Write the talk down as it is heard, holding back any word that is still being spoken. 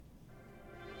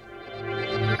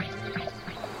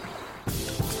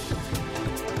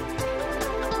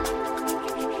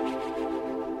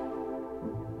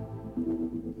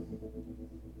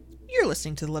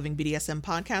listening to the Loving BDSM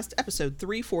podcast, episode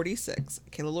 346.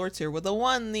 Kayla Lords here with the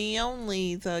one, the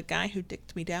only, the guy who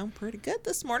dicked me down pretty good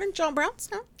this morning, John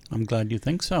Brownstone. I'm glad you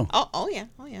think so. Oh yeah.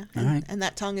 All And, right. and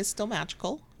that tongue is still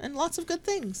magical and lots of good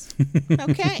things.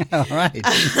 Okay. All right.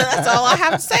 That's all I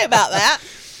have to say about that.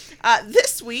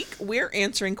 This week, we're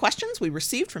answering questions we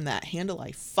received from that handle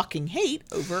I fucking hate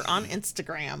over on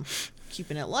Instagram.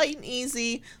 Keeping it light and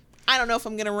easy. I don't know if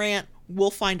I'm going to rant.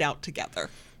 We'll find out together.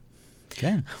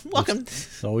 Okay. Welcome.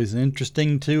 It's always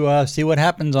interesting to see what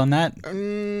happens on that.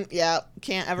 Yeah,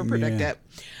 can't ever predict it.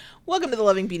 Welcome to the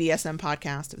Loving BDSM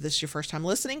podcast. If this is your first time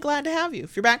listening, glad to have you.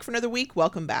 If you're back for another week,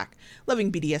 welcome back.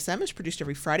 Loving BDSM is produced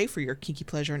every Friday for your kinky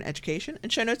pleasure and education,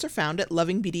 and show notes are found at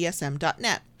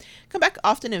lovingbdsm.net. Come back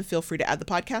often and feel free to add the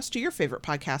podcast to your favorite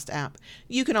podcast app.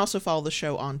 You can also follow the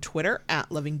show on Twitter at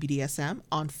LovingBDSM,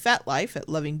 on FetLife at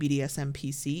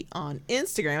LovingBDSMPC, on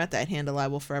Instagram at that handle I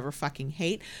will forever fucking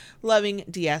hate,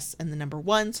 LovingDS and the number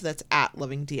 1, so that's at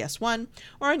LovingDS1,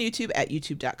 or on YouTube at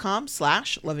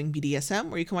youtube.com/LovingBDSM,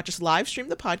 where you can watch us live stream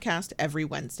the podcast every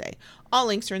Wednesday. All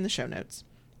links are in the show notes.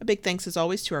 A big thanks as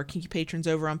always to our kinky patrons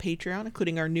over on Patreon,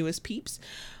 including our newest peeps.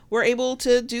 We're able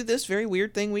to do this very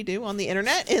weird thing we do on the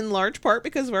internet in large part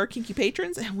because of our kinky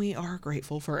patrons, and we are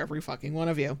grateful for every fucking one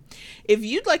of you. If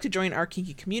you'd like to join our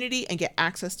kinky community and get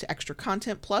access to extra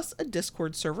content plus a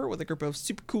Discord server with a group of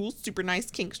super cool, super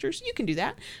nice kinksters, you can do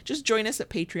that. Just join us at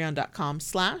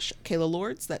patreon.com/Kayla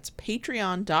Lords. That's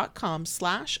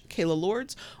patreon.com/Kayla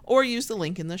Lords, or use the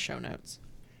link in the show notes.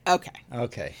 Okay.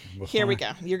 Here we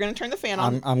go. You're going to turn the fan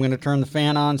on. I'm going to turn the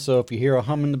fan on, so if you hear a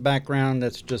hum in the background,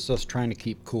 that's just us trying to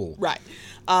keep cool. Right.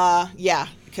 Yeah,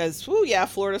 because,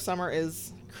 Florida summer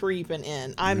is creeping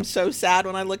in. I'm so sad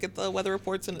when I look at the weather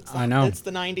reports and it's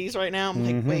the 90s right now. I'm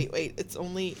like, wait, it's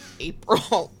only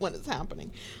April when it's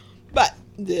happening. But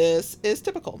this is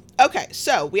typical. Okay,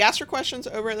 so we asked for questions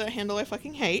over at the handle I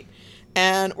fucking hate,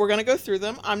 and we're going to go through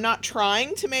them. I'm not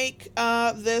trying to make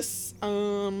this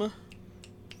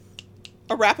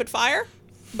a rapid fire,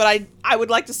 but I would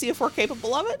like to see if we're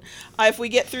capable of it. If we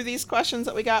get through these questions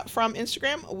that we got from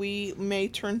Instagram, we may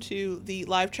turn to the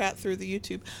live chat through the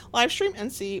YouTube live stream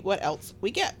and see what else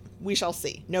we get. We shall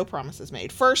see. No promises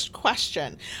made. First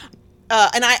question.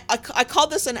 And I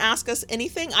called this an Ask Us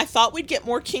Anything. I thought we'd get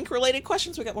more kink-related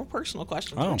questions. We got more personal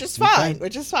questions, which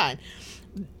is fine.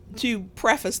 To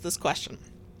preface this question.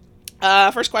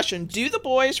 First question. Do the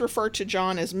boys refer to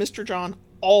John as Mr. John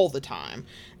all the time?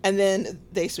 And then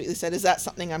they sweetly said, is that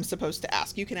something I'm supposed to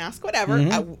ask? You can ask whatever.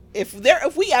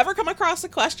 If we ever come across a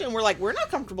question, we're like, we're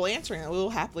not comfortable answering that, we'll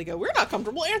happily go, we're not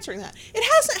comfortable answering that. It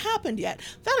hasn't happened yet.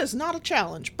 That is not a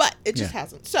challenge, but it just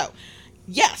hasn't. So,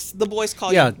 yes, the boys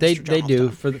call you Mr. John. They do.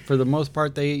 For the most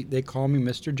part, they call me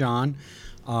Mr. John.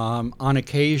 On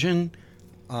occasion,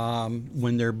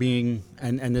 when they're being,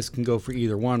 and this can go for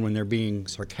either one, when they're being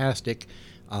sarcastic,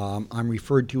 I'm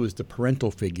referred to as the parental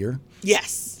figure.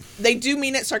 Yes. They do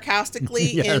mean it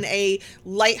sarcastically in a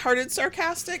lighthearted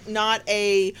sarcastic, not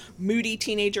a moody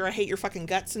teenager, I hate your fucking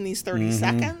guts in these 30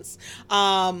 seconds.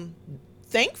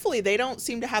 Thankfully, they don't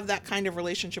seem to have that kind of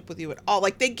relationship with you at all.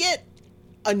 Like, they get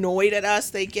annoyed at us.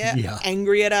 They get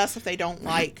angry at us if they don't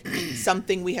like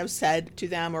something we have said to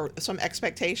them or some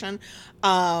expectation.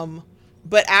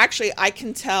 But actually, I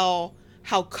can tell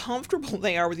how comfortable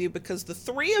they are with you because the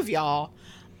three of y'all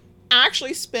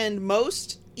actually spend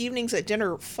most evenings at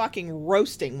dinner fucking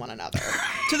roasting one another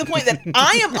to the point that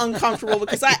I am uncomfortable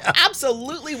because I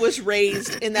absolutely was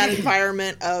raised in that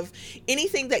environment of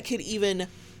anything that could even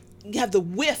have the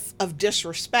whiff of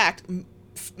disrespect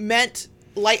meant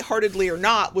lightheartedly or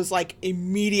not was like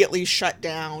immediately shut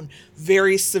down,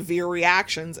 very severe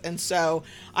reactions. And so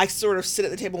I sort of sit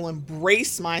at the table and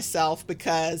brace myself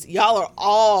because y'all are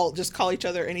all just call each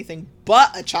other anything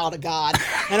but a child of God.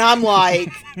 And I'm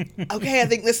like, okay, I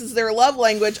think this is their love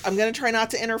language. I'm going to try not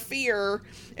to interfere.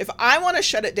 If I want to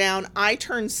shut it down, I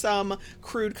turn some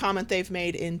crude comment they've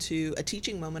made into a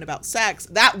teaching moment about sex.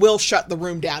 That will shut the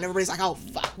room down. Everybody's like, oh,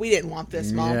 fuck, we didn't want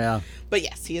this, Mom. Yeah. But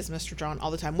yes, he is Mr. John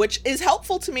all the time, which is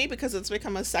helpful to me because it's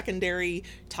become a secondary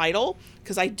title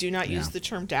because I do not use the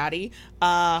term daddy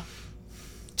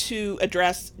to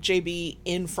address JB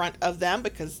in front of them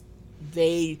because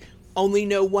they only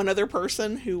know one other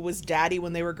person who was daddy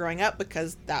when they were growing up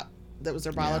because that was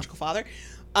their biological father.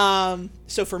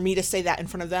 So for me to say that in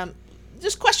front of them,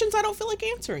 just questions I don't feel like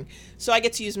answering. So I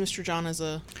get to use Mr. John as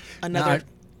another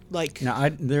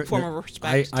form of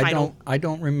respect. I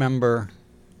don't remember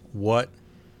what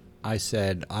I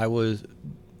said. I was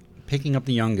picking up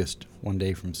the youngest one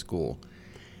day from school,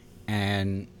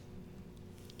 and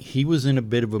he was in a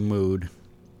bit of a mood,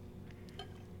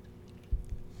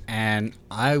 And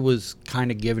I was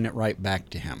kind of giving it right back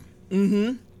to him.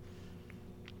 Mm-hmm.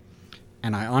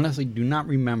 And I honestly do not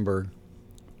remember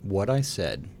what I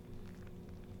said.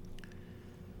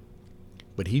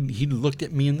 But he looked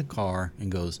at me in the car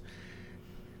and goes,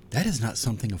 "That is not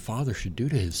something a father should do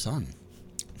to his son."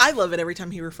 I love it every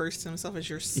time he refers to himself as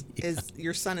your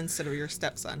son instead of your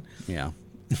stepson. Yeah.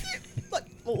 Like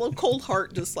a little cold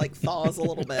heart just like thaws a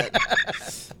little bit.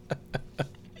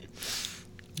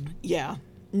 Yeah.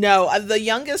 No, the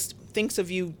youngest thinks of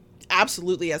you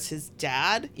absolutely as his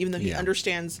dad, even though he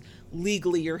understands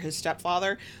legally you're his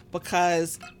stepfather,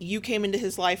 because you came into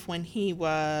his life when he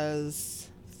was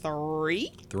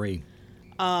 3.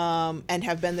 And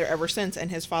have been there ever since.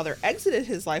 And his father exited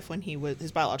his life when he was,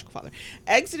 his biological father,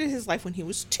 exited his life when he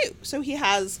was 2. So he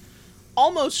has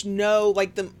almost no,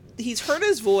 like, he's heard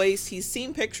his voice, he's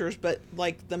seen pictures, but,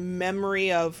 like, the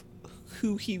memory of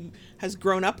who he has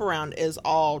grown up around is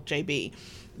all JB.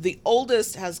 The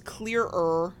oldest has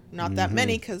clearer, not that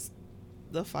many, because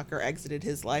the fucker exited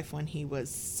his life when he was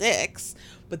 6,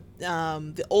 but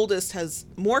the oldest has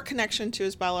more connection to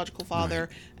his biological father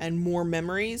and more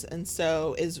memories, and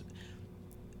so is,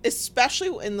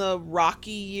 especially in the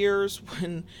rocky years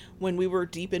when we were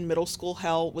deep in middle school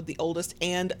hell with the oldest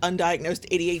and undiagnosed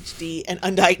ADHD and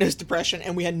undiagnosed depression,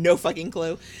 and we had no fucking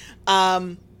clue,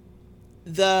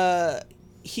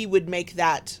 he would make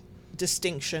that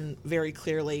distinction very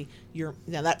clearly.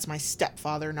 That's my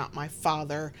stepfather, not my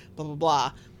father, blah blah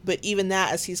blah. But even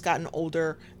that, as he's gotten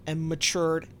older and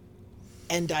matured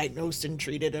and diagnosed and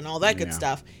treated and all that good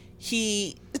stuff,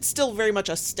 it's still very much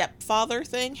a stepfather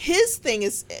thing. His thing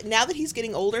is, now that he's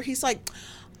getting older, he's like,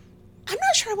 I'm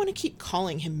not sure I want to keep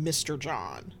calling him Mr.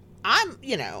 John. I'm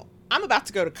about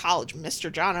to go to college,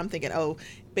 Mr. John. I'm thinking, oh,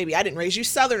 baby, I didn't raise you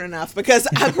Southern enough, because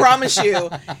I promise you,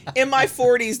 in my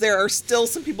 40s, there are still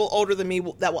some people older than me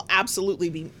that will absolutely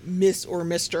be Miss or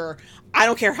Mr. I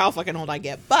don't care how fucking old I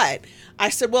get. But I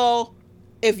said, well,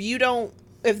 if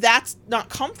that's not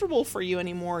comfortable for you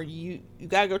anymore, you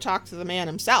got to go talk to the man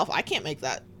himself. I can't make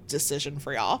that decision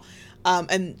for y'all.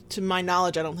 And to my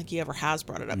knowledge, I don't think he ever has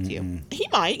brought it up to you. He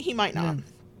might not.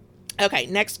 Okay,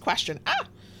 next question.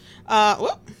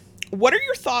 What are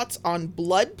your thoughts on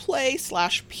blood play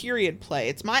 / period play?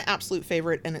 It's my absolute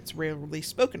favorite, and it's rarely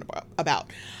spoken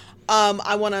about.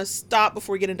 I want to stop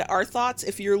before we get into our thoughts.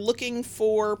 If you're looking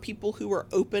for people who are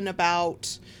open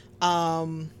about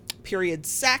period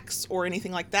sex or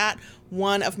anything like that,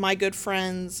 one of my good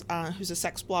friends, who's a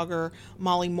sex blogger,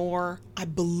 Molly Moore, I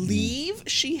believe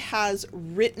she has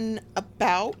written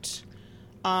about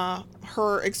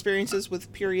her experiences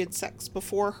with period sex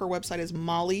before. Her website is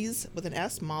Molly's, with an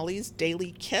S,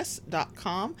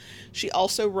 mollysdailykiss.com. She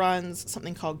also runs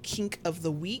something called Kink of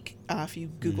the Week. If you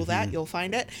Google that, you'll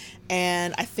find it.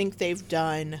 And I think they've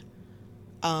done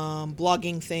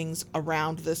blogging things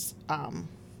around this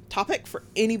topic for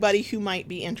anybody who might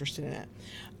be interested in it.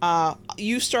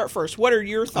 You start first. What are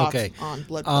your thoughts on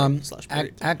blood play /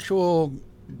 period? Actual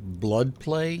blood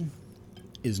play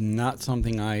is not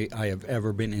something I have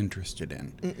ever been interested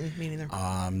in. Me neither.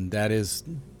 That is,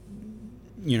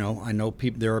 I know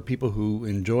there are people who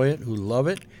enjoy it, who love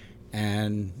it,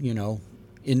 and,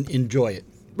 enjoy it.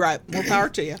 Right. More power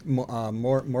to you.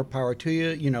 More power to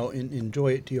you. Enjoy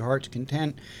it to your heart's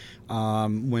content.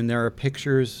 When there are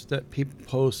pictures that people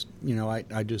post,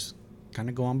 I just kind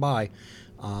of go on by.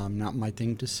 Not my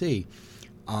thing to see.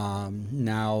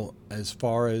 Now, as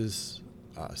far as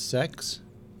sex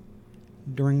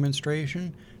during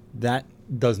menstruation, that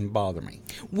doesn't bother me.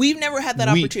 We've never had that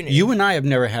opportunity. You and I have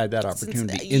never had that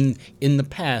opportunity. In the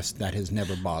past, that has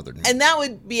never bothered me. And that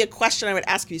would be a question I would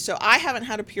ask you. So I haven't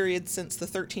had a period since the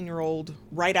 13-year-old.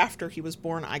 Right after he was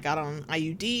born, I got on an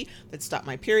IUD that stopped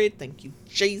my period. Thank you,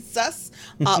 Jesus.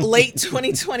 Late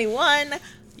 2021.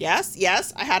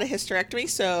 Yes, I had a hysterectomy,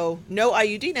 so no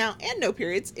IUD now and no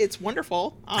periods. It's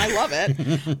wonderful. I love it.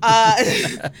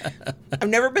 I've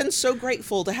never been so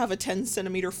grateful to have a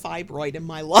 10-centimeter fibroid in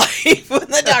my life. When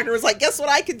the doctor was like, guess what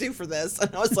I could do for this?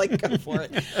 And I was like, go for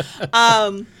it.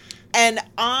 And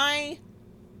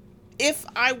if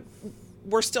I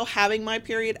were still having my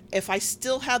period, if I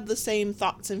still had the same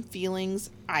thoughts and feelings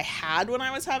I had when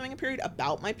I was having a period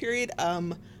about my period,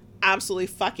 absolutely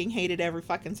fucking hated every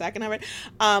fucking second of it.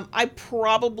 I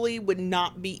probably would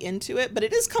not be into it, but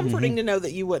it is comforting to know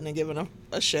that you wouldn't have given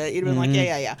a shit. You'd have been like,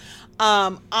 yeah.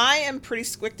 I am pretty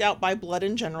squicked out by blood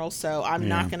in general, so I'm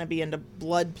not going to be into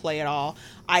blood play at all.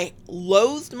 I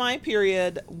loathed my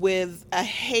period with a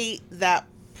hate that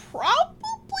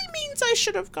probably means perhaps I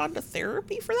should have gone to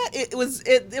therapy for that.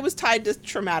 It was tied to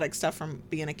traumatic stuff from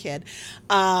being a kid.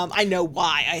 I know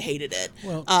why I hated it.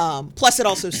 Well, plus it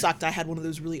also sucked. I had one of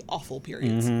those really awful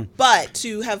periods. But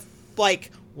to have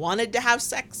like wanted to have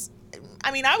sex,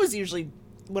 I mean, I was usually,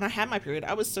 when I had my period,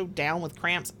 I was so down with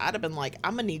cramps, I'd have been like,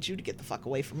 I'm gonna need you to get the fuck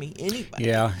away from me anyway.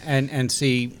 Yeah, and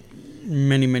see,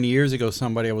 many years ago,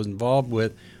 somebody I was involved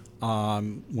with,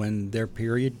 when their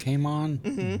period came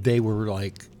on, they were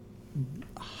like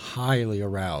highly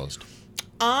aroused.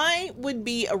 I would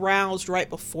be aroused right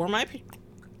before my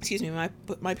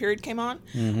period came on.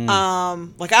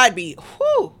 Like I'd be,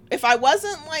 if I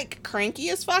wasn't like cranky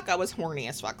as fuck, I was horny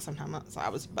as fuck sometimes. So I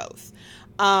was both.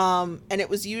 And it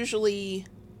was usually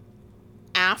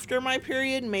after my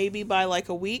period, maybe by like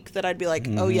a week, that I'd be like,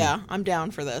 oh yeah, I'm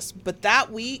down for this. But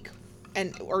that week,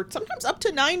 or sometimes up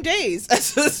to 9 days,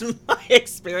 as was my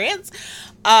experience.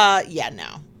 No,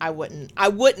 I wouldn't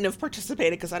have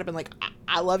participated, because I'd have been like,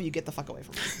 I love you, get the fuck away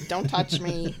from me. Don't touch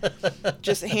me.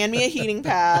 Just hand me a heating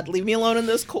pad. Leave me alone in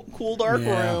this cool dark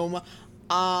room.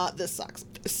 This sucks.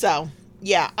 So,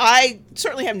 yeah, I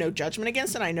certainly have no judgment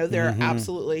against it. I know there are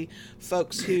absolutely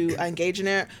folks who engage in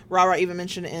it. Rara even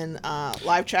mentioned in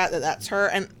live chat that that's her.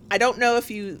 And I don't know if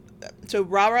you... So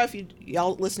Rara, if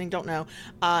y'all listening don't know,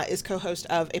 is co-host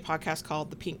of a podcast called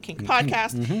the Pink Kink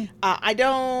Podcast. I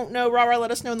don't know, Rara,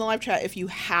 let us know in the live chat if you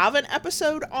have an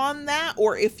episode on that,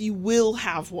 or if you will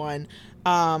have one.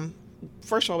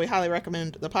 First of all, we highly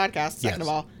recommend the podcast. Second of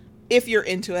all, if you're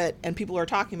into it and people are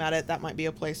talking about it, that might be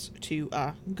a place to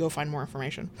go find more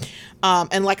information.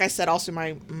 And like I said, also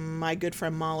my good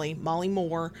friend Molly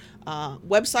Moore,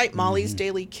 website,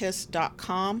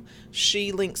 mollysdailykiss.com.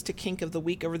 She links to Kink of the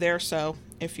Week over there. So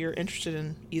if you're interested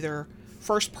in either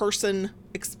first-person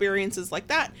experiences like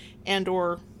that and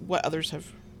or what others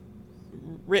have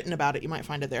written about it, you might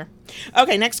find it there.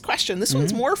 Okay, next question. This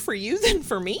one's more for you than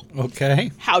for me.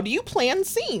 Okay. How do you plan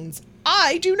scenes?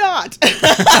 I do not.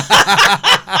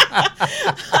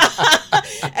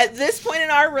 At this point in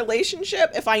our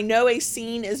relationship, if I know a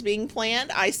scene is being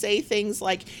planned, I say things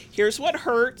like, here's what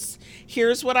hurts.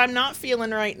 Here's what I'm not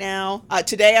feeling right now.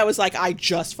 Today I was like, I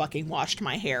just fucking washed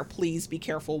my hair. Please be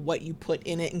careful what you put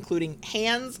in it, including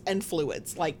hands and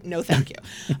fluids. Like, no thank you.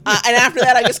 And after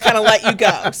that, I just kind of let you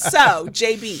go. So,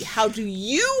 JB, how do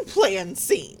you plan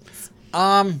scenes?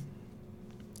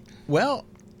 Well,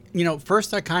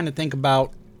 first I kind of think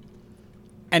about,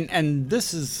 and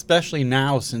this is especially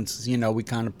now since, we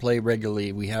kind of play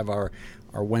regularly. We have our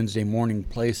Wednesday morning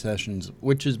play sessions,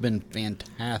 which has been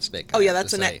fantastic. Oh, yeah,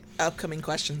 that's an upcoming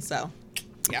question, so.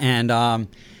 Yeah. And,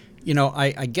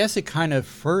 I guess it kind of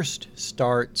first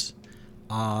starts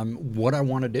what I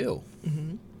want to do.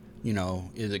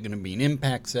 Is it going to be an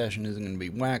impact session? Is it going to be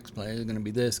wax play? Is it going to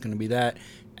be this, going to be that?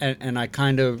 And I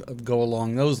kind of go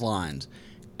along those lines.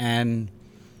 And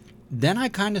then I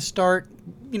kind of start,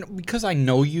 because I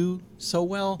know you so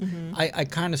well, I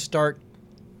kind of start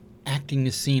acting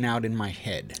the scene out in my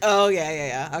head. Oh,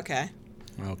 yeah. Okay.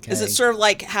 Is it sort of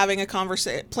like having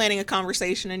planning a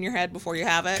conversation in your head before you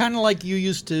have it? Kind of like you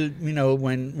used to,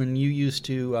 when you used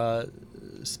to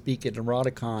speak at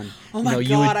Eroticon. Oh my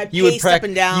God, I paced up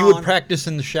and down. You would practice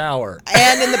in the shower.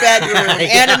 And in the bedroom,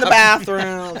 and in the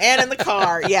bathroom, and in the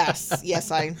car. Yes.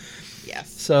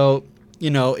 So...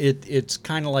 it's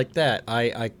kind of like that.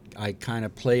 I kind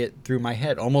of play it through my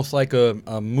head, almost like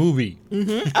a movie.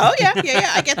 Oh, yeah.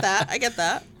 I get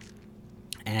that.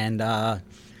 And,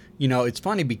 it's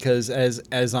funny because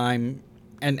as I'm,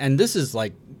 and this is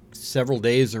like several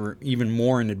days or even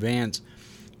more in advance,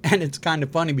 and it's kind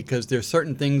of funny because there's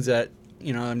certain things that,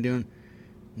 I'm doing,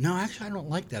 no, actually, I don't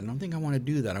like that. I don't think I want to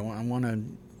do that. I want to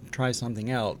try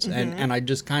something else. And I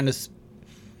just kind of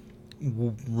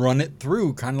run it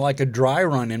through, kind of like a dry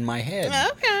run in my head.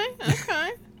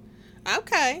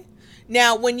 Okay.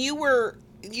 Now, when you've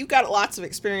got lots of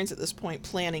experience at this point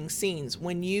planning scenes.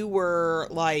 When you were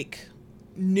like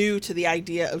new to the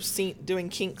idea of doing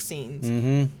kink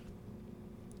scenes,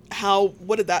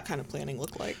 what did that kind of planning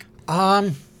look like?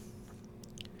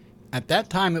 At that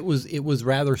time, it was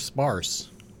rather sparse.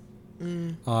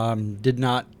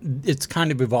 It's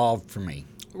kind of evolved for me.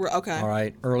 Okay. All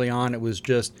right. Early on, it was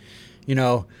just,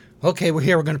 okay, we're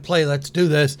here, we're going to play, let's do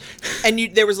this.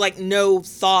 And there was like no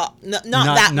thought, not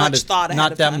that much thought ahead of time.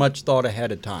 Not that much thought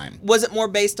ahead of time. Was it more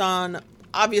based on,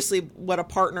 obviously, what a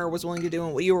partner was willing to do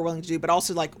and what you were willing to do, but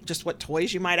also like just what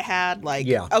toys you might have had? Like,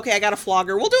 okay, I got a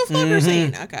flogger, we'll do a flogger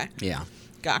scene. Okay. Yeah.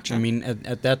 Gotcha. I mean,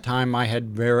 at that time, I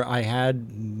had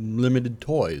limited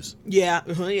toys. Yeah.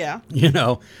 Yeah.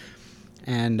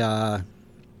 And,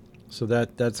 So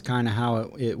that's kind of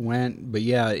how it went. But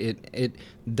yeah,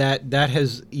 that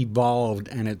has evolved,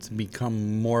 and it's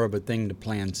become more of a thing to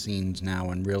plan scenes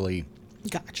now and really,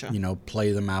 Gotcha.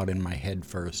 Play them out in my head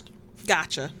first.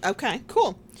 Gotcha. Okay,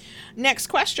 cool. Next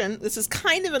question. This is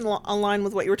kind of in line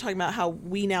with what you were talking about, how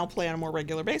we now play on a more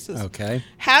regular basis. Okay.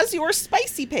 Has your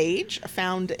spicy page,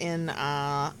 found in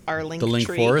our link the link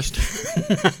tree, forest,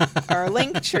 our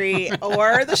link tree,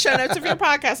 or the show notes of your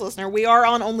podcast listener. We are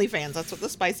on OnlyFans. That's what the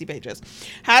spicy page is.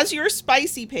 Has your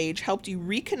spicy page helped you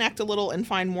reconnect a little and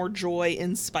find more joy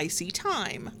in spicy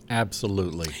time?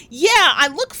 Absolutely. Yeah, I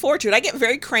look forward to it. I get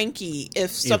very cranky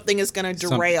if something is going to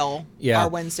derail our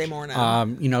Wednesday morning.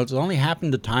 It's only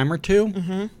happened a time or two.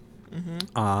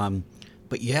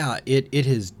 But yeah, it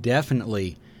has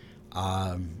definitely.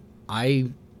 I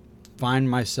find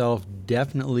myself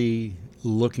definitely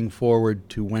looking forward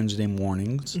to Wednesday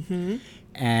mornings,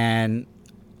 and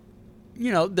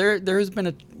there has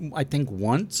been I think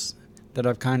once that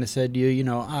I've kind of said to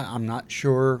you, I'm not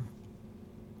sure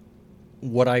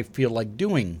what I feel like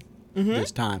doing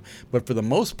this time, but for the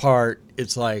most part,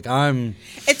 it's like I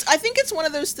think it's one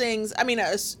of those things. I mean,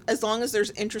 as long as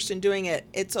there's interest in doing it,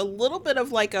 it's a little bit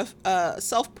of like a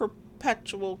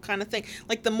self-perpetual kind of thing.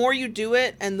 Like the more you do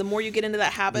it and the more you get into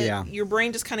that habit, your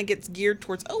brain just kind of gets geared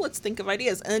towards, let's think of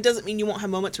ideas. And it doesn't mean you won't have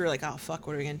moments where you're like, oh fuck,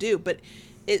 what are we gonna do? But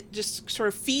it just sort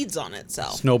of feeds on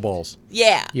itself. Snowballs.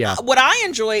 Yeah. What I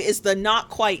enjoy is the not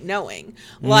quite knowing.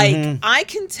 Like, I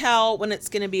can tell when it's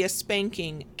going to be a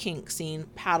spanking kink scene,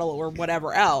 paddle, or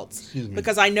whatever else,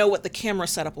 because I know what the camera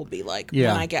setup will be like when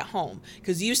I get home.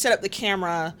 Because you set up the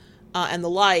camera and the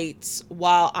lights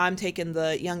while I'm taking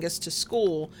the youngest to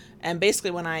school. And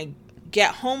basically when I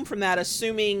get home from that,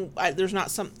 assuming there's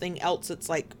not something else that's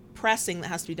like pressing that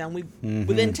has to be done,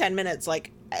 within 10 minutes,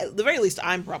 like, at the very least,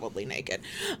 I'm probably naked.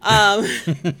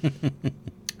 But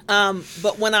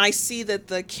when I see that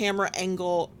the camera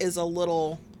angle is a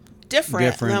little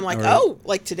different and I'm like,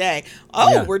 like today,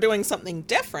 we're doing something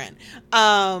different.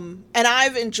 And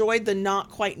I've enjoyed the not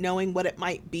quite knowing what it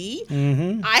might be.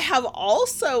 I have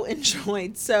also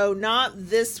enjoyed, so not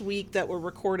this week that we're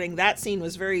recording, that scene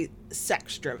was very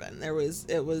sex driven. It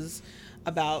was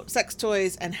about sex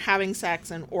toys and having sex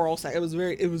and oral sex. It was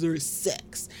very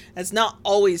sex. That's not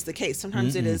always the case.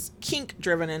 Sometimes it is kink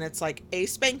driven and it's like a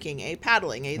spanking, a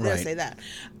paddling, a this, a that.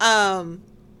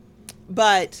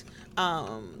 But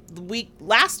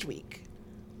last week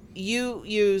you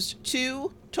used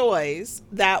 2 toys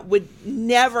that would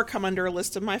never come under a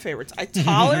list of my favorites. I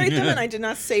tolerate them and I did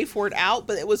not say for it out,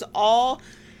 but it was all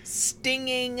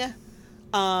stinging,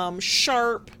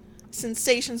 sharp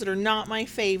sensations that are not my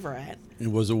favorite.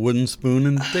 It was a wooden spoon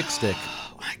and thick stick.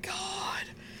 Oh my God.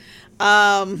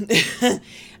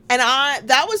 And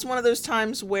that was one of those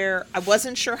times where I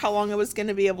wasn't sure how long I was going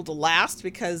to be able to last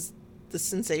because the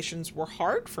sensations were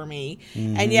hard for me.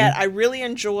 And yet I really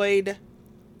enjoyed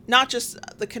not just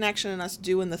the connection and us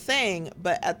doing the thing,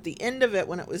 but at the end of it,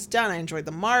 when it was done, I enjoyed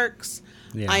the marks.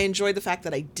 I enjoyed the fact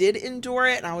that I did endure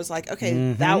it. And I was like,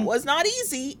 okay, that was not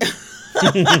easy.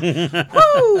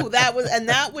 Woo, that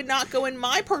would not go in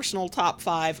my personal top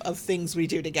 5 of things we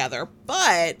do together,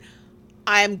 but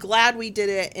I'm glad we did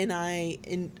it, and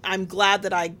I'm glad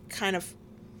that I kind of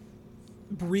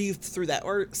breathed through that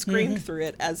or screamed through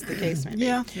it, as the case may be.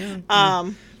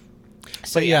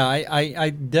 So I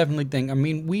definitely think, I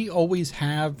mean, we always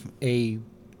have a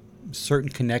certain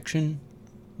connection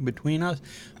between us,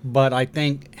 but I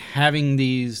think having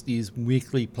these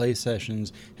weekly play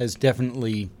sessions has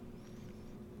definitely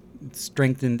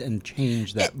strengthened and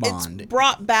changed that bond. It's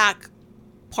brought back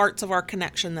parts of our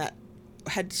connection that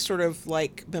had sort of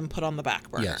like been put on the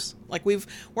back burner. Yes. Like we're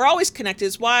always connected.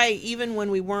 Is why even when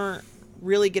we weren't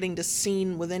really getting to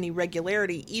scene with any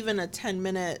regularity, even a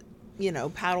 10-minute,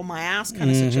 paddle my ass kind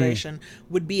of situation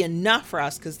would be enough for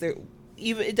us, because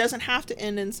it doesn't have to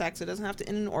end in sex. It doesn't have to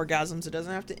end in orgasms. It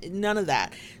doesn't have to, none of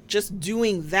that. Just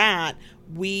doing that,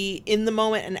 we, in the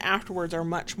moment and afterwards, are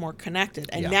much more connected.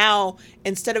 And now,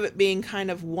 instead of it being kind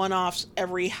of one-offs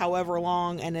every however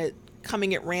long and it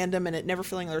coming at random and it never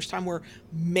feeling there's time, we're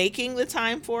making the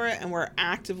time for it, and we're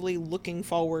actively looking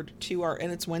forward to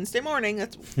and it's Wednesday morning.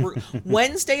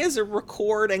 Wednesday is a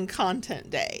record and content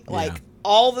day. Like,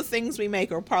 all the things we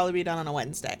make will probably be done on a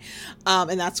Wednesday.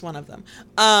 And that's one of them.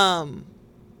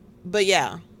 But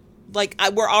yeah, like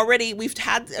we've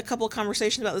had a couple of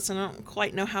conversations about this, and I don't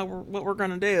quite know what we're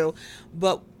going to do,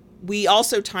 but we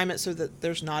also time it so that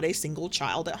there's not a single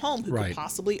child at home who could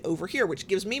possibly overhear, which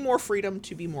gives me more freedom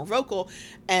to be more vocal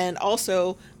and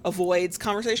also avoids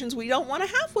conversations we don't want to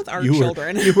have with our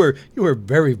children. You were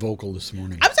very vocal this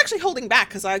morning. I was actually holding back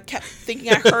because I kept thinking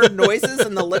I heard noises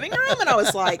in the living room, and I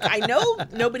was like, I know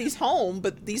nobody's home,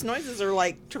 but these noises are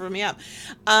like tripping me up.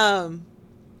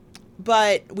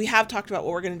 But we have talked about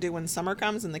what we're going to do when summer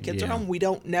comes and the kids are home. We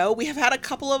don't know. We have had a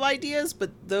couple of ideas, but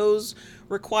those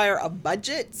require a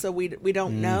budget, so we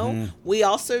don't know. We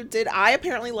also I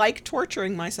apparently like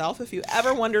torturing myself. If you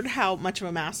ever wondered how much of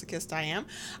a masochist I am,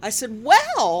 I said,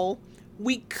 well,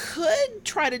 we could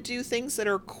try to do things that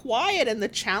are quiet, and the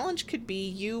challenge could be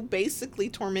you basically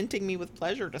tormenting me with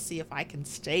pleasure to see if I can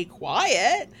stay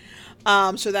quiet.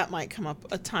 So that might come up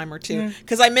a time or two.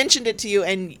 Because I mentioned it to you,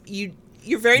 and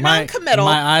you're very non-committal.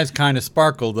 My eyes kind of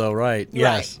sparkle, though, right?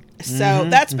 Yes. So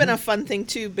that's been a fun thing,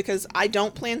 too, because I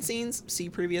don't plan scenes. See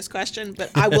previous question. But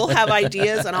I will have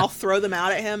ideas, and I'll throw them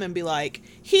out at him and be like,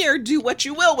 here, do what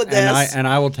you will with this. And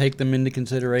I will take them into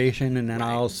consideration, and then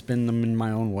I'll spin them in my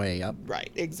own way. Yep.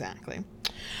 Right, exactly.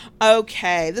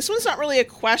 Okay, this one's not really a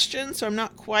question, so I'm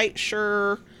not quite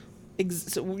sure.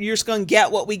 So you're just going to get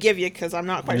what we give you because I'm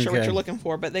not quite sure what you're looking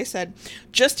for. But they said,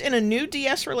 just in a new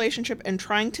DS relationship and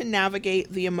trying to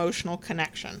navigate the emotional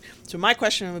connection. So my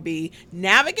question would be,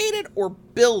 navigate it or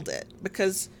build it?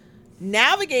 Because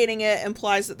navigating it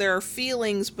implies that there are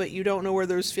feelings, but you don't know where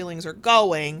those feelings are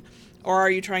going. Or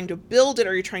are you trying to build it,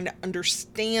 or are you trying to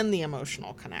understand the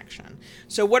emotional connection?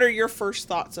 So what are your first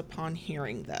thoughts upon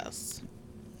hearing this?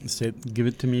 Give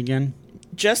it to me again.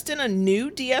 Just in a new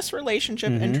DS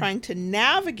relationship and trying to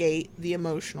navigate the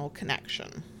emotional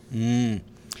connection.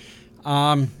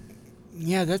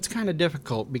 Yeah, that's kind of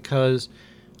difficult because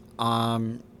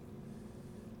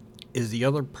is the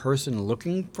other person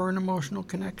looking for an emotional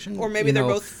connection? Or maybe they're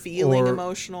both feeling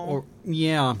emotional.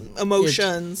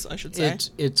 Emotions, I should say.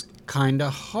 It's kind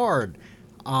of hard.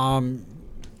 To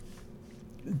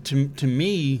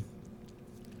me,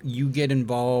 you get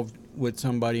involved with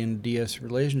somebody in a DS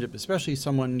relationship, especially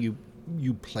someone you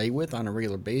play with on a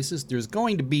regular basis, there's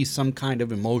going to be some kind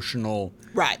of emotional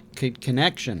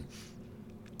connection.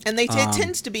 And it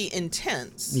tends to be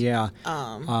intense. Yeah.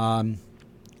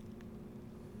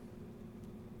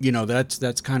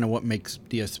 That's kind of what makes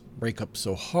DS breakups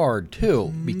so hard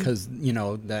too, because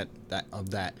that.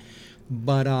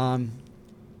 But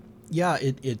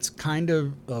it's kind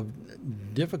of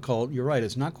difficult. You're right.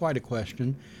 It's not quite a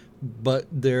question. But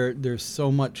there's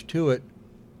so much to it.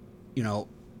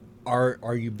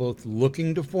 Are you both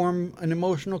looking to form an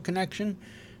emotional connection?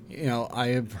 I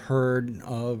have heard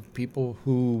of people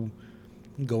who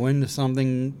go in as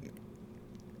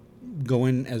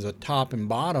a top and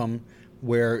bottom,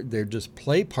 where they're just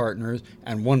play partners,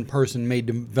 and one person may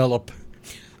develop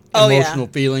emotional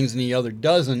feelings and the other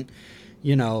doesn't.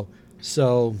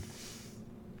 So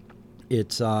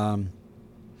it's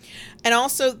And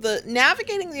also the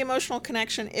navigating the emotional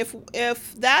connection,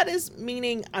 if that is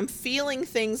meaning I'm feeling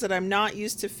things that I'm not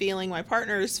used to feeling, my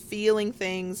partner is feeling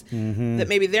things that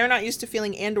maybe they're not used to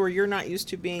feeling, and or you're not used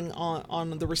to being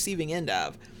on the receiving end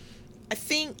of, I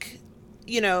think,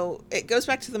 it goes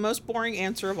back to the most boring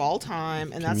answer of all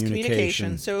time, and that's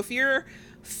communication. So if you're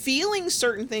feeling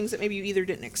certain things that maybe you either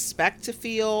didn't expect to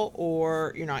feel,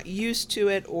 or you're not used to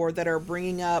it, or that are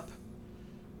bringing up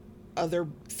other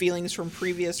feelings from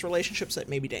previous relationships that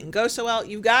maybe didn't go so well,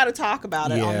 you've got to talk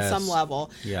about it on some level.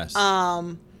 Yes.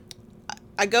 I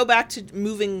go back to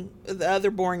moving the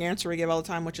other boring answer we give all the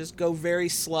time, which is go very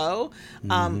slow,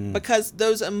 because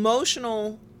that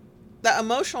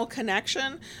emotional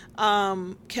connection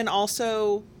can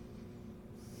also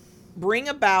bring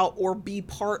about or be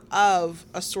part of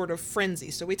a sort of frenzy.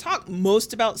 So we talk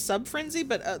most about sub-frenzy,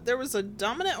 but there was a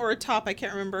dominant or a top, I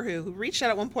can't remember who reached out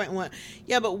at one point and went,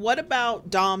 yeah, but what about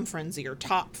dom frenzy or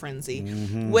top frenzy,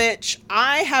 which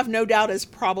I have no doubt is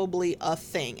probably a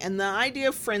thing. And the idea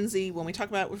of frenzy, when we talk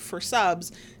about it for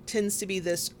subs, tends to be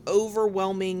this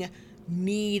overwhelming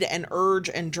need and urge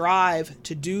and drive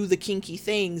to do the kinky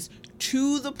things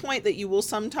to the point that you will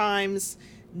sometimes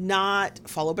not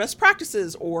follow best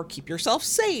practices or keep yourself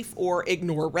safe or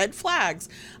ignore red flags.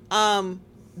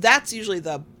 That's usually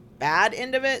the bad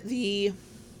end of it. The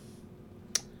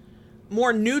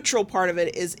more neutral part of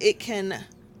it is it can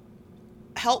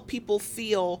help people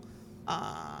feel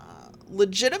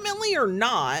legitimately or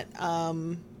not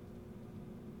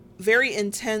very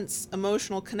intense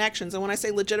emotional connections. And when I say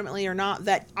legitimately or not,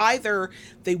 that either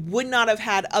they would not have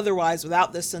had otherwise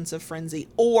without this sense of frenzy,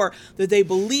 or that they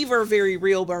believe are very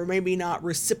real, but are maybe not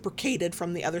reciprocated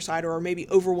from the other side, or are maybe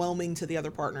overwhelming to the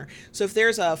other partner. So if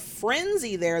there's a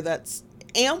frenzy there that's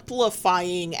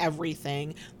amplifying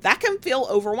everything, that can feel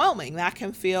overwhelming. That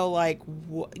can feel like,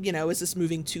 is this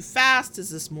moving too fast? Is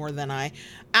this more than I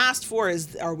asked for?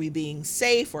 Are we being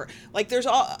safe? Or like, there's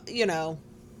all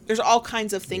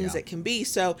kinds of things that can be.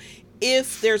 So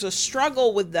if there's a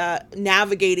struggle with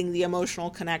navigating the emotional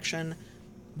connection,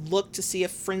 look to see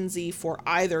if frenzy for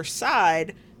either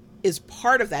side is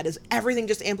part of that. Is everything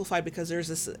just amplified because there's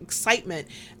this excitement,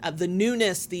 the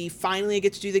newness, the finally I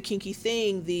get to do the kinky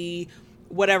thing, the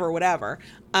whatever.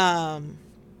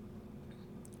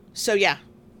 So yeah.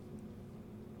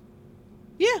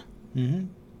 Mm-hmm.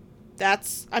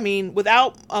 That's,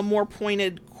 without a more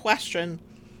pointed question,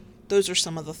 those are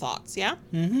some of the thoughts. Yeah.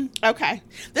 Mm-hmm. Okay.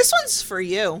 This one's for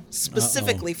you,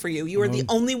 specifically for you. You are the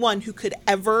only one who could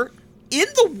ever in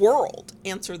the world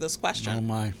answer this question. Oh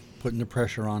my, putting the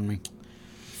pressure on me.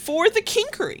 For the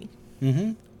kinkery,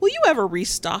 will you ever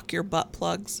restock your butt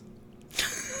plugs?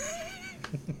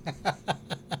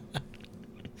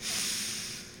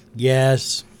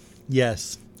 Yes.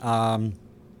 I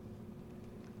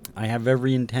have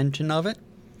every intention of it.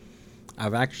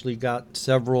 I've actually got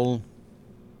several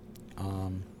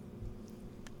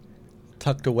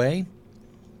tucked away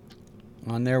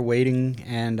on there waiting,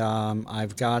 and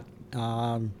I've got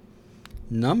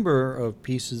number of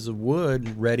pieces of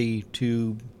wood ready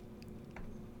to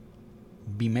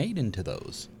be made into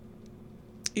those.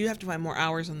 You have to find more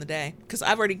hours in the day, because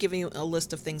I've already given you a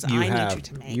list of things need you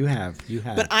to make. You have.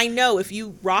 But I know if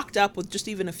you rocked up with just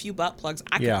even a few butt plugs,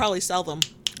 I could probably sell them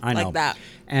like that.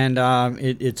 And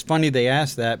it's funny they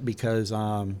asked that, because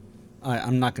I'm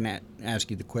not going to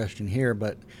ask you the question here,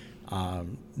 but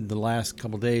the last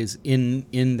couple of days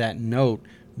in that note,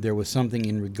 there was something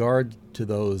in regard to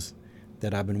those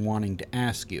that I've been wanting to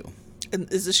ask you.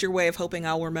 And is this your way of hoping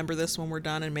I'll remember this when we're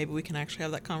done and maybe we can actually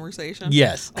have that conversation?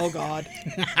 Yes. Oh, God.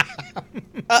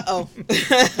 Uh-oh.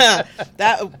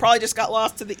 That probably just got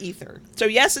lost to the ether. So,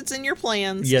 yes, it's in your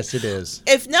plans. Yes, it is.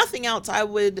 If nothing else, I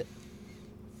would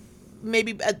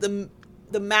maybe at the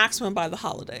maximum by the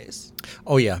holidays.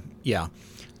 Oh, yeah.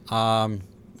 But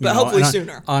hopefully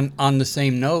sooner. On the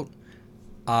same note,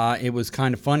 it was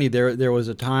kind of funny. There was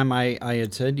a time I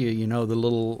had said to you, the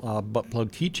little butt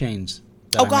plug keychains.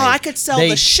 Oh, God, I could sell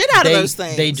the shit out of those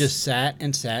things. They just sat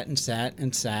and sat and sat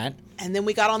and sat. And then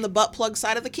we got on the butt plug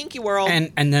side of the kinky world.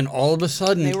 And then all of a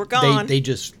sudden, they were gone. They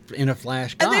just, in a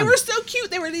flash, gone. And they were so cute.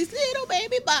 They were these little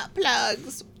baby butt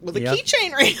plugs with a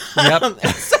keychain ring. Yep.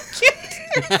 It's so cute.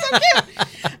 It's so cute.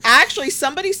 Actually,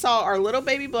 somebody saw our little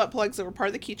baby butt plugs that were part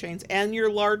of the keychains and your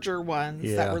larger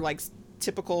ones that were like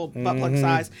typical butt plug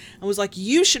size, and was like,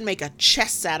 you should make a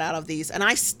chess set out of these, and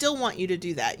I still want you to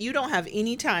do that. You don't have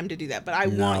any time to do that, but I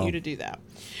want you to do that.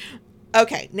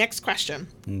 Okay, next question.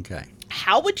 Okay.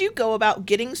 How would you go about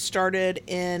getting started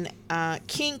in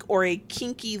kink or a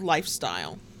kinky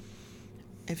lifestyle?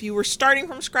 If you were starting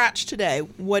from scratch today,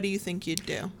 what do you think you'd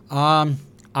do? I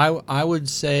would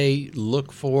say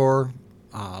look for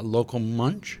local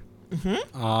munch.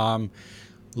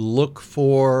 Look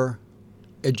for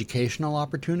educational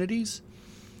opportunities.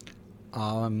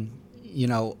 While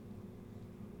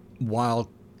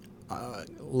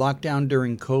lockdown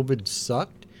during COVID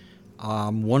sucked,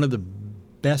 one of the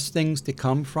best things to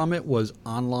come from it was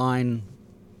online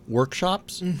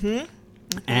workshops.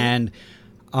 And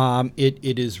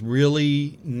it is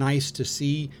really nice to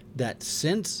see that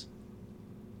since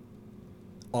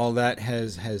all that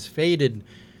has faded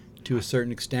to a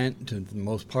certain extent, to the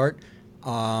most part,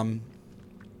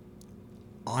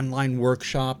 online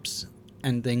workshops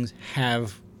and things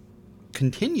have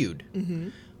continued.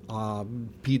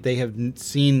 They have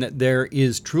seen that there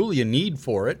is truly a need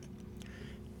for it,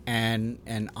 and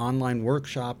online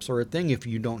workshops are a thing if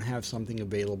you don't have something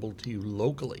available to you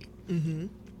locally.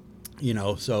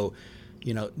 So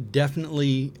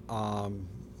definitely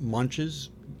munches,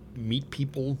 meet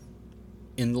people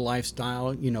in the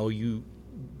lifestyle. You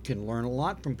can learn a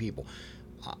lot from people.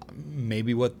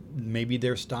 Maybe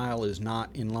their style is not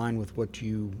in line with what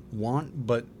you want,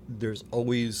 but there's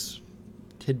always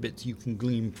tidbits you can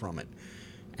glean from it,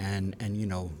 and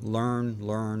learn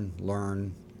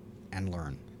and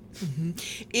learn.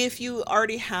 If you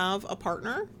already have a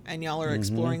partner and y'all are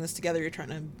exploring this together, you're trying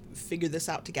to figure this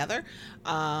out together,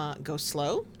 go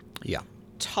slow. Yeah.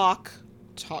 Talk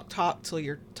till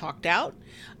you're talked out.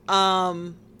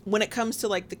 When it comes to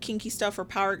like the kinky stuff or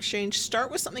power exchange,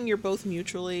 start with something you're both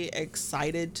mutually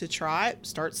excited to try.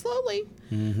 Start slowly,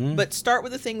 but start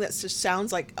with a thing that just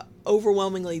sounds like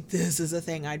overwhelmingly, this is a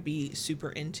thing I'd be super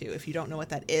into. If you don't know what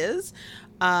that is,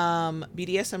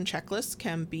 BDSM checklists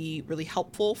can be really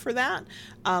helpful for that,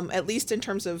 at least in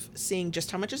terms of seeing just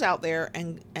how much is out there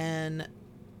and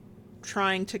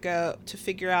trying to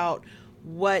figure out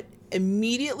what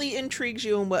immediately intrigues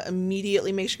you and what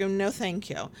immediately makes you go, no, thank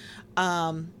you.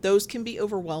 Those can be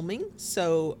overwhelming.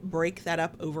 So break that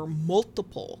up over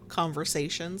multiple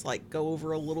conversations, like go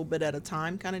over a little bit at a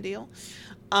time kind of deal.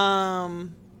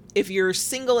 If you're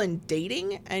single and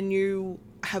dating and you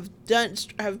have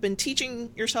been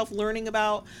teaching yourself, learning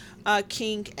about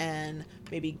kink and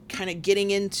maybe kind of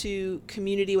getting into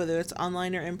community, whether it's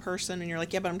online or in person, and you're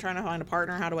like, yeah, but I'm trying to find a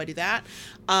partner. How do I do that?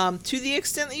 To the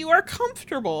extent that you are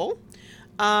comfortable,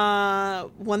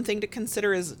 one thing to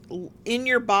consider is in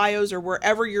your bios or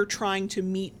wherever you're trying to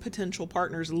meet potential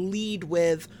partners, lead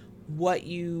with what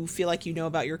you feel like you know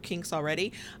about your kinks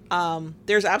already.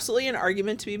 There's absolutely an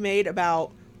argument to be made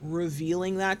about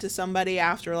revealing that to somebody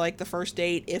after like the first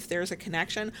date if there's a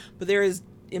connection, but there is,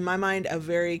 in my mind, a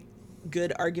very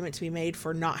good argument to be made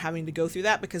for not having to go through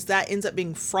that, because that ends up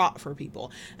being fraught for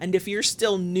people. And if you're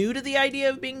still new to the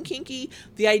idea of being kinky,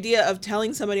 the idea of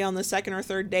telling somebody on the second or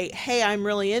third date, hey, I'm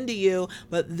really into you,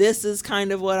 but this is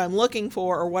kind of what I'm looking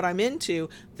for or what I'm into,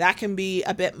 that can be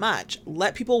a bit much.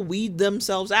 Let people weed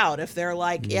themselves out. If they're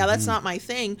like, yeah, that's not my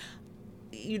thing,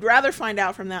 you'd rather find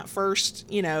out from that first,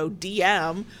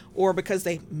 DM, or because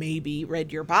they maybe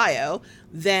read your bio,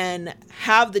 than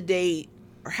have the date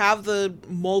or have the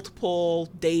multiple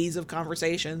days of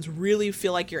conversations, really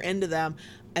feel like you're into them,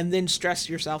 and then stress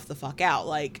yourself the fuck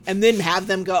out. And then have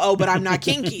them go, oh, but I'm not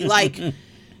kinky. I'm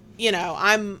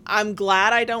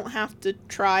glad I don't have to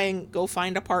try and go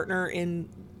find a partner in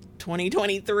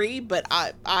 2023, but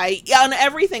I on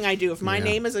everything I do, if my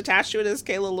name is attached to it as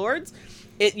Kayla Lords,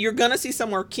 you're gonna see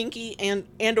somewhere kinky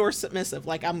and or submissive.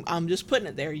 I'm just putting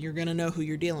it there. You're gonna know who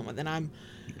you're dealing with, and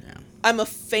I'm a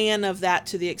fan of that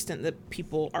to the extent that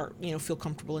people are feel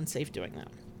comfortable and safe doing that.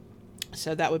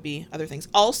 So that would be other things.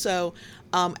 Also,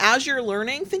 as you're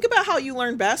learning, think about how you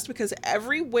learn best, because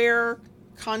everywhere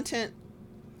content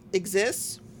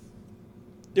exists,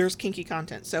 there's kinky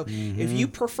content. So if you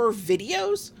prefer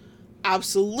videos,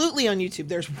 absolutely on YouTube.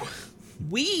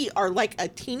 We are like a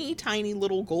teeny tiny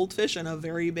little goldfish in a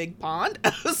very big pond.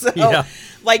 So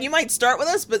you might start with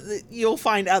us, but you'll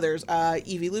find others.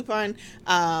 Evie Lupine,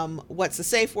 What's the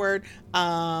Safe Word?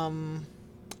 Others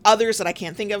that I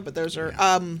can't think of, but those are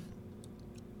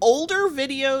older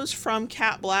videos from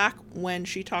Kat Black when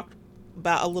she talked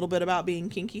about a little bit about being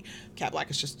kinky. Kat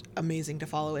Black is just amazing to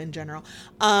follow in general.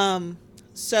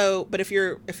 But if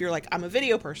you're like, I'm a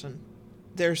video person,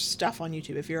 there's stuff on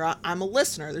YouTube. If I'm a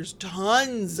listener, there's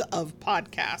tons of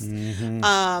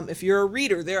podcasts. If you're a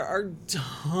reader, there are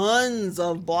tons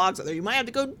of blogs out there. You might have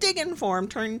to go digging for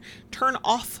them. Turn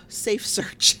off safe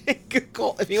search in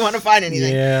Google if you want to find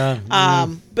anything.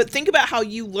 But think about how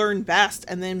you learn best,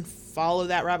 and then follow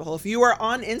that rabbit hole. If you are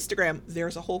on Instagram,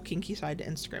 there's a whole kinky side to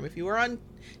Instagram. If you are on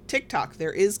TikTok,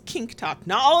 there is Kink Talk.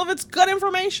 Not all of it's good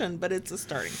information, but it's a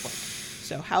starting point.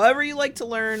 So however you like to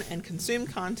learn and consume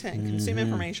content and consume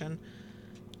information,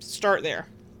 start there.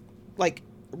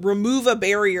 Remove a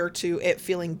barrier to it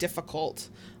feeling difficult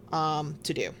to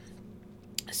do.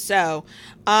 So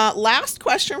last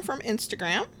question from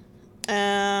Instagram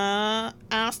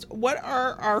asked, what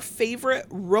are our favorite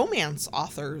romance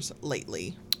authors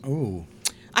lately? Ooh.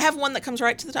 I have one that comes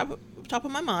right to the top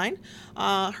of my mind.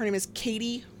 Her name is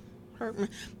Katie. Her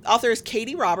author is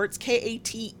Katie Roberts,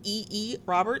 Katee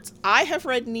Roberts. I have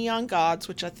read Neon Gods,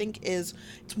 which I think it's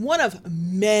one of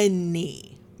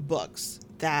many books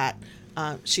that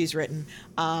she's written.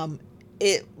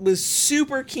 It was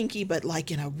super kinky, but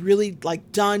really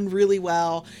done really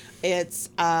well. It's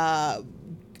Gods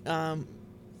and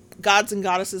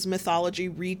Goddesses mythology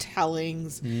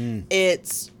retellings.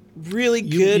 It's really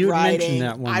good writing.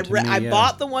 That one I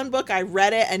bought the one book, I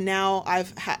read it, and now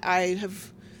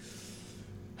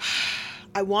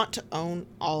I want to own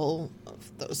all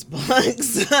of those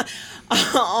books.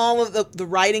 All of the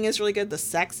writing is really good. The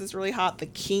sex is really hot. The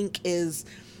kink is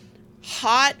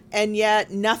hot, and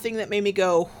yet nothing that made me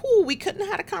go, "Ooh, we couldn't have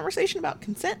had a conversation about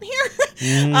consent here."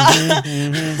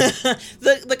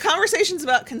 The conversations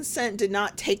about consent did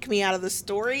not take me out of the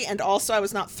story, and also I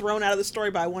was not thrown out of the story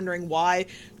by wondering why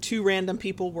two random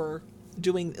people were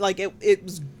doing it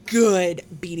was good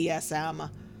BDSM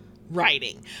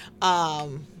writing.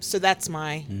 So that's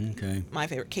my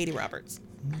favorite, Katie Roberts.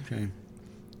 Okay.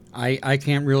 I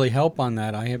can't really help on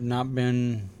that. I have not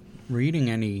been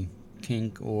reading any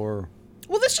kink or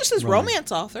this just says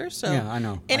romance author, so yeah, I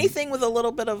know. Anything with a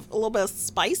little bit of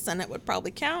spice in it would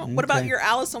probably count. Okay. What about your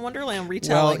Alice in Wonderland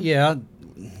retelling? Well, yeah,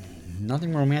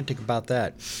 nothing romantic about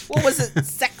that. Well, was it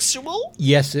sexual?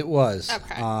 Yes, it was.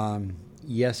 Okay.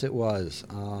 Yes, it was.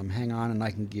 Hang on, and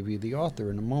I can give you the author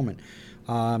in a moment.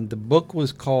 The book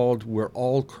was called We're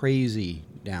All Crazy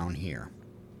Down Here.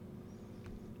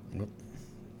 Whoop.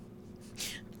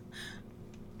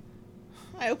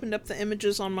 I opened up the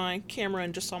images on my camera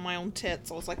and just saw my own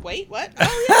tits. I was like, wait, what?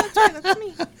 Oh, yeah, that's right. That's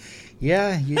me.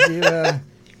 Yeah, you do.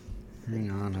 Hang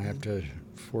on, I have to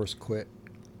force quit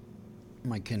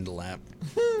my Kindle app.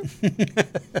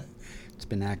 It's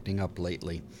been acting up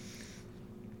lately.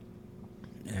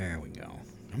 There we go.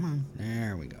 Come on.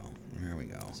 There we go. There we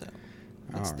go. So,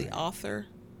 that's the author.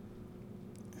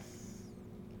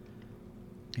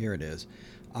 Here it is.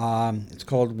 It's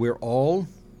called We're All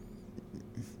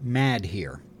Mad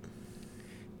Here.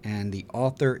 And the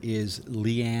author is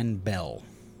Leanne Bell.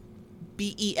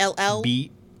 Bell? Belle.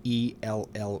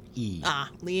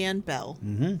 Leanne Bell.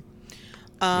 Mm-hmm.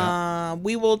 I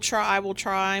will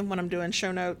try when I'm doing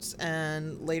show notes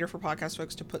and later for podcast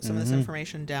folks to put some of this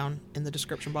information down in the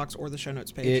description box or the show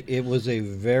notes page. It was a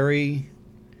very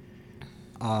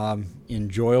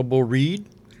enjoyable read,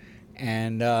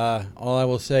 and all I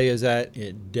will say is that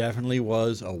it definitely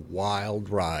was a wild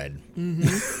ride.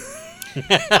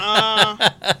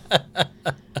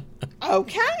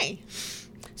 Okay.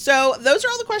 So those are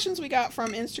all the questions we got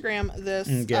from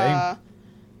Instagram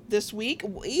this week.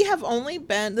 We have only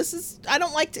been, I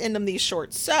don't like to end them these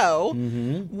short, so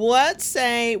let's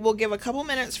say we'll give a couple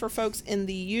minutes for folks in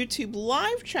the YouTube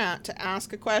live chat to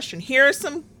ask a question. Here are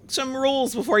some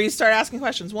rules before you start asking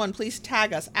questions. 1, please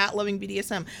tag us at Loving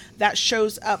BDSM. That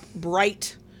shows up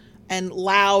bright and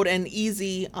loud and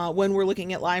easy when we're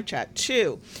looking at live chat.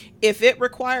 2, if it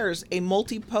requires a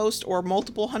multi-post or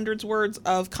multiple hundreds words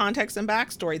of context and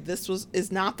backstory, this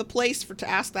is not the place to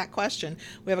ask that question.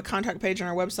 We have a contact page on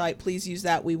our website. Please use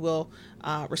that. We will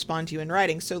respond to you in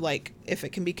writing. So, like, if it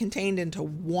can be contained into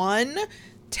one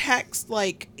text,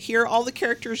 like, here are all the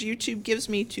characters YouTube gives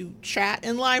me to chat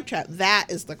in live chat, that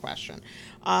is the question.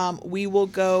 We will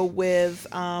go with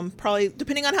probably,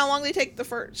 depending on how long they take, the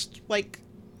first, like,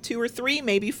 2 or 3,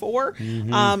 maybe 4.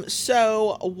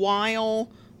 So while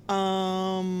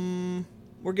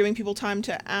we're giving people time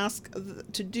to ask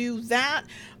to do that,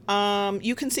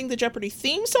 you can sing the Jeopardy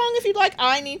theme song if you'd like.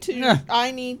 I need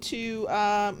to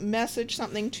message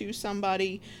something to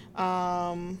somebody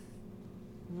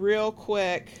real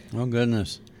quick. Oh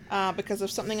goodness! Because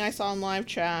of something I saw in live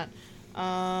chat.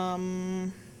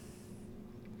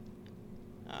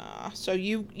 So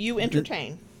you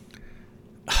entertain.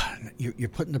 You're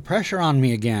putting the pressure on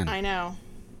me again. I know.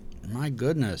 My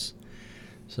goodness.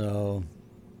 So,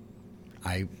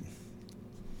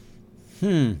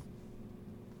 yeah,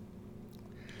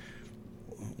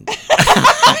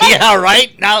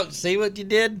 right? Now, see what you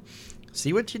did?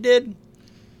 See what you did?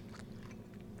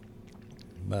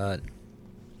 But,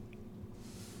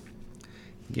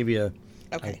 give you a...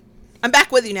 Okay. I'm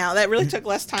back with you now. That really took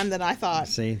less time than I thought.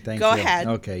 See, thank you. Go ahead.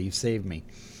 Okay, you saved me.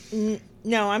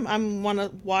 No, I'm want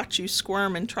to watch you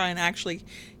squirm and try and actually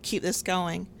keep this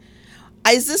going.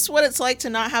 Is this what it's like to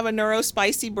not have a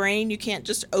neurospicy brain? You can't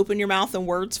just open your mouth and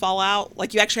words fall out?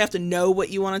 Like, you actually have to know what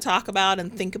you want to talk about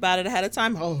and think about it ahead of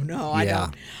time? Oh, no, I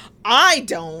don't. I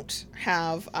don't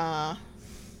have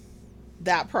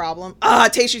that problem.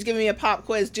 Tayshi's giving me a pop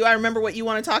quiz. Do I remember what you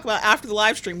want to talk about after the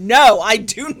live stream? No, I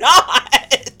do not.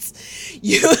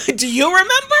 Do you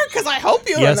remember? Because I hope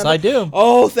you remember. Yes, I do.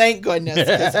 Oh, thank goodness.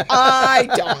 Because I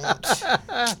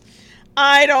don't.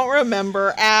 I don't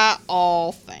remember at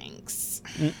all, thanks.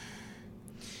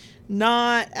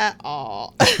 Not at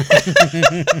all.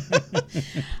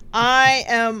 I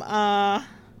am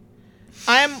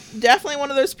definitely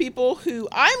one of those people who,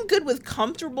 I'm good with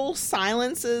comfortable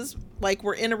silences. Like,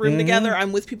 we're in a room together.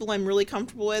 I'm with people I'm really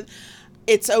comfortable with.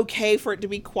 It's okay for it to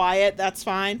be quiet. That's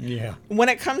fine. Yeah. When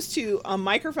it comes to a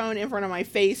microphone in front of my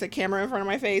face, a camera in front of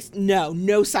my face,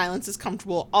 no silence is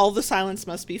comfortable. All the silence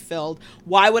must be filled.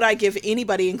 Why would I give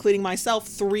anybody, including myself,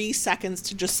 3 seconds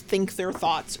to just think their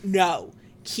thoughts? No.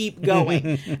 Keep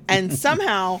going. And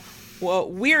somehow, well,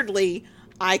 weirdly,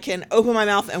 I can open my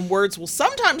mouth and words will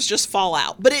sometimes just fall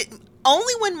out. But it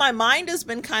only when my mind has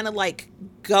been kind of like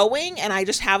going and I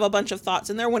just have a bunch of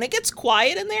thoughts in there. When it gets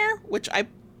quiet in there, which I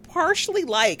partially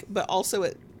like, but also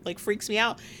it like freaks me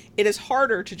out, it is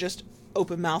harder to just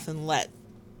open mouth and let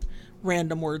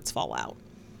random words fall out.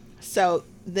 So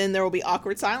then there will be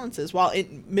awkward silences while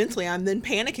mentally I'm then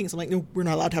panicking. So I'm like, no, we're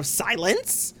not allowed to have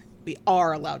silence. We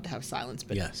are allowed to have silence,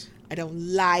 but yes, I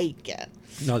don't like it.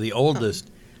 No, the oldest,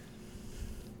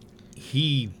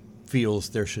 he feels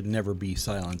there should never be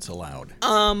silence allowed.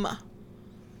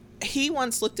 He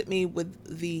once looked at me with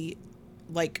the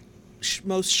like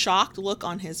most shocked look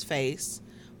on his face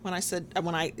when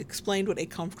I explained what a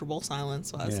comfortable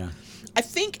silence was. Yeah. I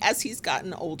think as he's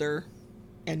gotten older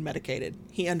and medicated,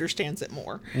 he understands it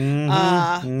more.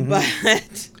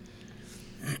 But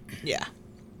yeah.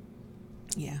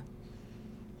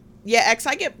 X,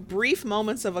 I get brief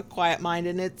moments of a quiet mind,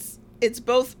 and it's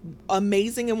both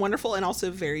amazing and wonderful and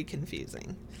also very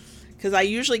confusing. Because I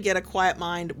usually get a quiet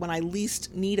mind when I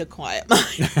least need a quiet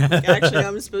mind. Actually,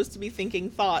 I'm supposed to be thinking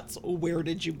thoughts. Where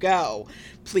did you go?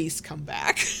 Please come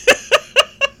back.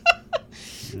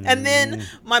 And then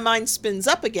my mind spins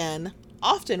up again,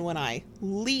 often when I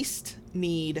least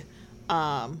need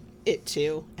it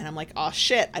to. And I'm like, oh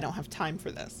shit, I don't have time for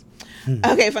this.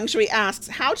 Okay, Feng Shui asks,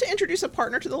 how to introduce a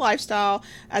partner to the lifestyle,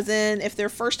 as in if their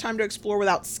first time to explore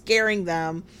without scaring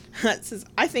them. It says,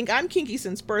 I think I'm kinky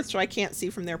since birth, so I can't see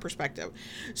from their perspective.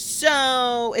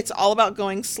 So it's all about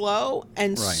going slow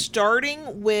and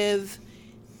starting with,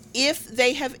 if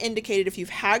they have indicated, if you've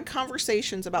had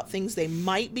conversations about things they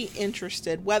might be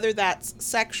interested, whether that's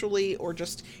sexually or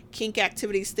just kink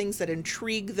activities, things that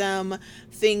intrigue them,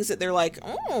 things that they're like,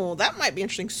 oh, that might be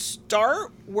interesting.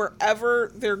 Start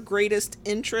wherever their greatest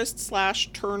interest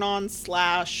 / turn on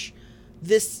 /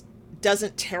 this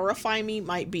doesn't terrify me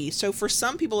might be. So for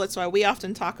some people, that's why we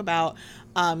often talk about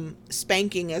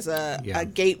spanking as a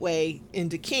gateway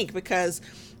into kink, because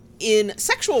in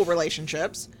sexual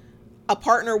relationships, a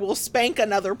partner will spank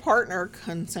another partner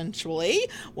consensually,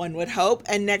 one would hope,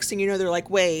 and next thing you know, they're like,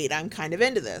 wait, I'm kind of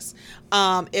into this.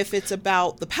 If it's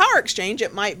about the power exchange,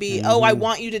 it might be, oh, I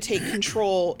want you to take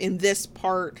control in this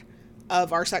part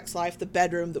of our sex life, the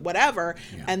bedroom, the whatever,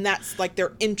 and that's like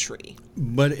their entry.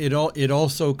 But it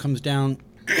also comes down,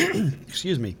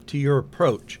 excuse me, to your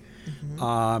approach.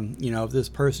 If this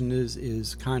person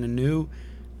is kind of new,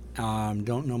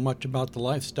 don't know much about the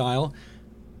lifestyle,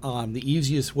 the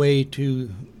easiest way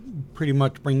to pretty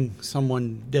much bring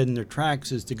someone dead in their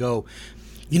tracks is to go,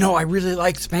 I really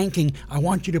like spanking. I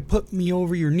want you to put me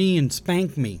over your knee and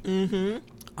spank me.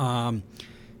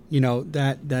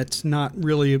 That's not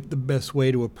really the best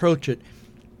way to approach it.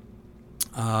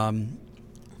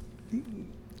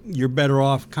 You're better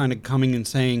off kind of coming and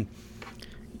saying,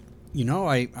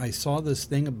 I saw this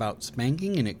thing about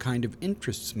spanking and it kind of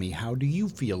interests me. How do you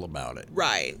feel about it?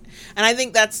 Right. And I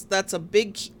think that's a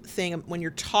big thing when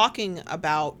you're talking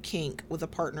about kink with a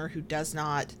partner who does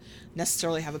not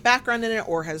necessarily have a background in it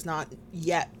or has not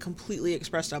yet completely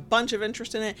expressed a bunch of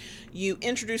interest in it. You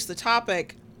introduce the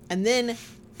topic and then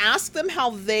ask them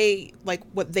how they, like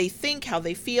what they think, how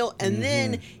they feel, and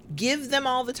then give them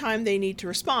all the time they need to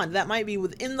respond. That might be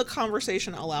within the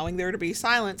conversation, allowing there to be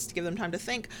silence to give them time to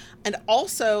think, and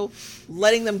also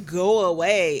letting them go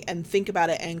away and think about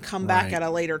it and come back at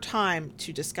a later time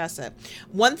to discuss it.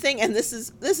 One thing, and this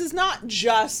is not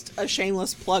just a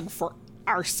shameless plug for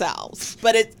ourselves,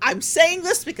 but I'm saying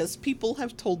this because people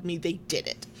have told me they did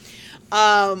it.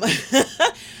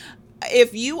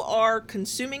 If you are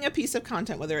consuming a piece of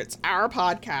content, whether it's our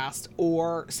podcast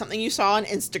or something you saw on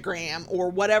Instagram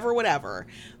or whatever,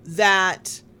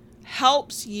 that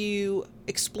helps you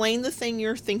explain the thing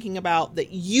you're thinking about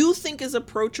that you think is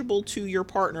approachable to your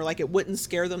partner, like it wouldn't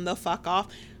scare them the fuck off,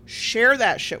 share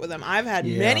that shit with them. I've had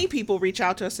many people reach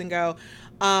out to us and go,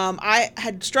 I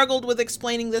had struggled with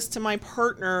explaining this to my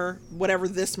partner, whatever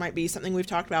this might be, something we've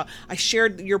talked about. I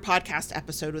shared your podcast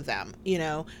episode with them,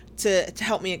 to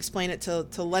help me explain it,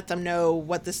 to let them know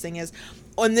what this thing is.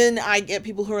 And then I get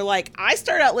people who are like, I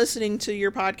started out listening to your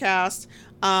podcast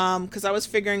because I was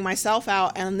figuring myself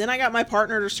out, and then I got my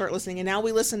partner to start listening, and now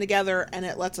we listen together, and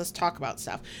it lets us talk about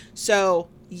stuff. So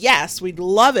yes, we'd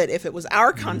love it if it was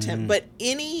our content, but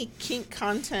any kink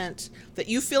content that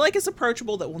you feel like is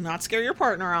approachable, that will not scare your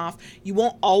partner off, you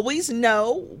won't always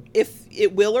know if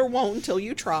it will or won't until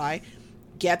you try.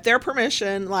 Get their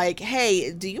permission, like,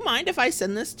 hey, do you mind if I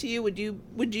send this to you? Would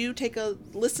you take a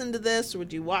listen to this, or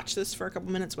would you watch this for a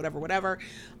couple minutes, whatever.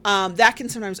 That can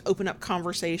sometimes open up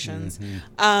conversations.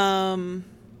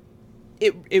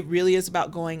 It really is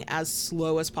about going as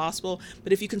slow as possible.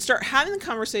 But if you can start having the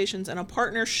conversations and a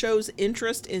partner shows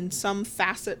interest in some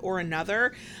facet or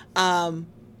another,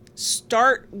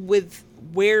 start with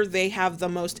where they have the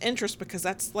most interest, because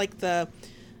that's like the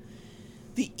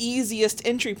easiest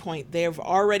entry point. They've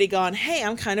already gone, hey,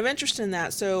 I'm kind of interested in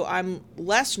that. So I'm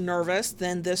less nervous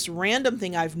than this random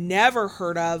thing I've never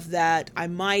heard of that I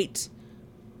might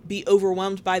be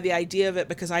overwhelmed by the idea of it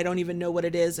because I don't even know what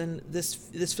it is, and this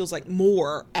feels like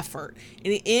more effort.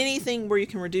 Anything where you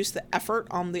can reduce the effort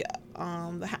on the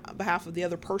behalf of the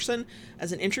other person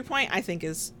as an entry point, I think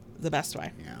is the best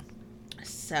way. Yeah.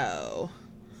 So,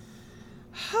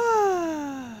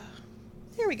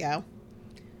 here we go.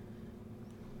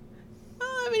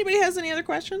 if anybody has any other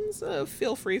questions,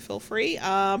 feel free.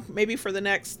 Maybe for the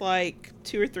next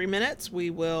 2 or 3 minutes, we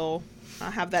will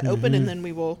have that open, and then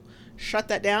we will shut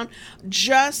that down.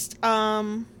 Just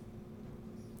as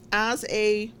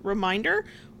a reminder,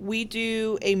 we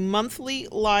do a monthly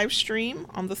live stream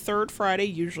on the third Friday.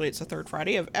 Usually it's the third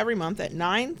Friday of every month at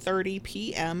 9:30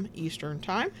 p.m. Eastern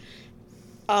Time.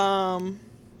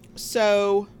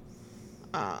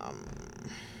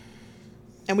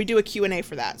 And we do a Q&A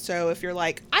for that. So if you're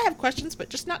like, I have questions, but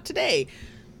just not today,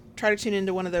 try to tune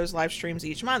into one of those live streams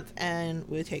each month, and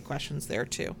we take questions there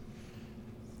too.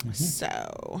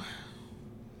 So,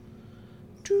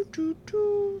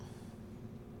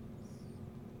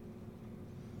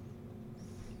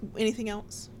 anything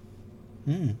else?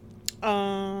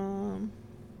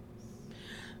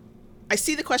 I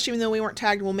see the question, even though we weren't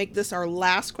tagged. We'll make this our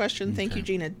last question. Okay. Thank you,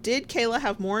 Gina. Did Kayla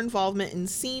have more involvement in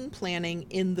scene planning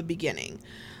in the beginning?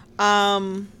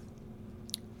 In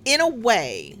a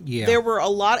way, there were a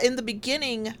lot in the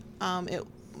beginning.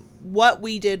 What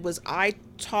we did was I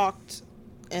talked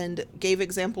and gave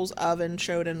examples of and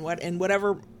showed in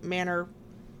whatever manner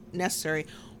necessary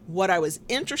what I was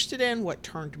interested in, what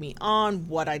turned me on,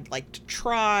 what I'd like to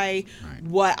try,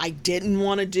 what I didn't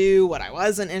want to do, what I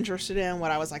wasn't interested in,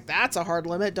 what I was like, that's a hard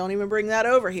limit, don't even bring that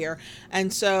over here.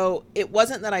 And so it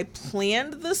wasn't that I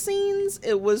planned the scenes,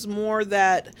 it was more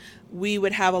that we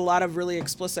would have a lot of really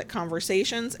explicit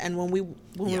conversations. And when we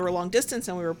were long distance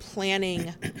and we were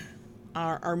planning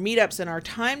our meetups and our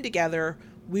time together,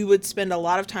 we would spend a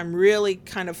lot of time really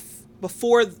kind of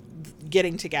before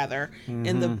getting together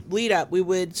in the lead up, we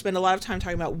would spend a lot of time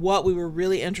talking about what we were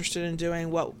really interested in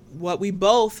doing, what we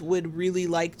both would really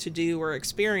like to do or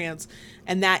experience,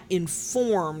 and that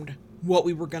informed what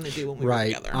we were going to do when we were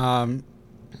together.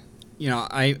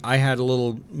 I had a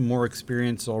little more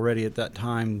experience already at that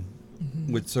time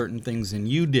with certain things than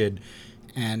you did,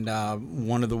 and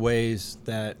one of the ways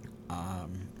that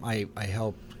I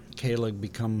helped Kayla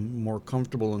become more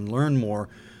comfortable and learn more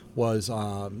was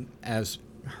as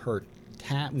her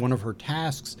one of her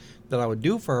tasks that I would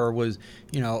do for her was,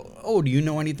 do you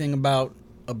know anything about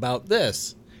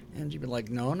this? And she'd be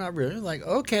like, no, not really. Like,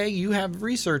 okay, you have a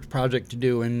research project to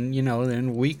do, and in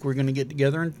a week we're going to get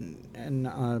together and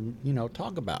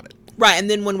talk about it. Right, and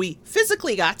then when we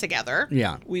physically got together,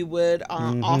 we would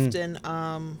often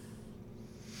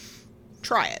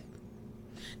try it.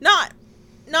 Not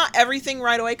everything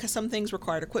right away, because some things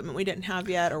required equipment we didn't have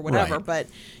yet or whatever, but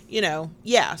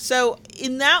so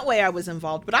in that way I was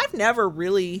involved, but I've never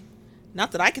really,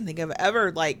 not that I can think of,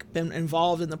 ever been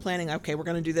involved in the planning. Okay, we're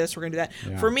going to do this, we're going to do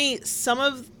that. For me, some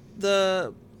of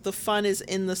the fun is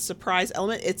in the surprise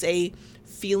element. It's a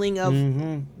feeling of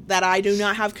that I do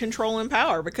not have control and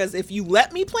power, because if you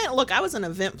let me plan, look, I was an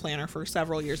event planner for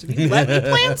several years. If you let me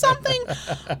plan something,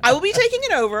 I will be taking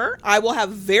it over. I will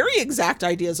have very exact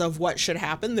ideas of what should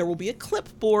happen. There will be a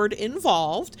clipboard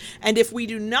involved. And if we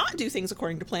do not do things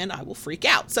according to plan, I will freak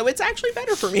out. So it's actually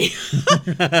better for me.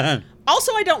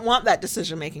 Also, I don't want that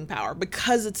decision-making power,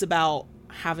 because it's about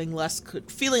having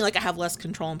feeling like I have less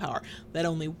control and power. That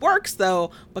only works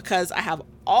though because I have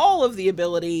all of the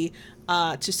ability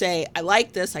to say, I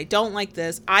like this, I don't like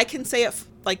this. I can say it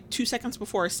 2 seconds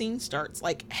before a scene starts,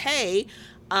 like, hey,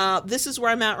 this is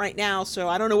where I'm at right now, so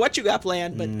I don't know what you got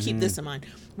planned, but keep this in mind.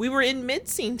 We were in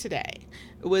mid-scene today.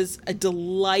 It was a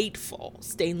delightful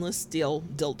stainless steel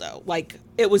dildo.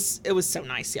 It was so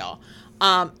nice, y'all.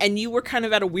 And you were kind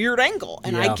of at a weird angle,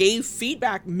 and I gave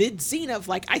feedback mid-scene of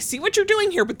I see what you're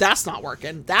doing here, but that's not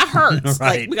working. That hurts.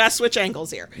 We got to switch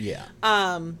angles here. Yeah.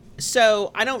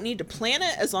 So I don't need to plan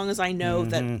it as long as I know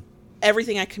that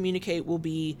everything I communicate will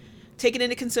be taken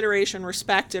into consideration,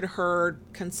 respected, heard,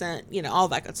 consent, all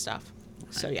that good stuff.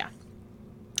 Right. So yeah.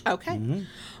 Okay.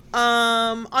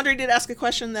 Andre did ask a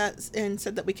question and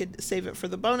said that we could save it for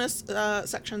the bonus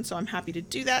section, so I'm happy to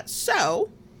do that. So.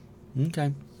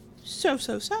 Okay. So.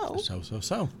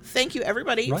 Thank you,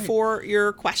 everybody, for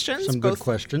your questions. Some good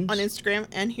questions. On Instagram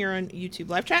and here on YouTube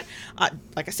live chat.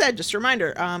 Like I said, just a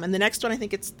reminder. And the next one, I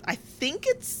think it's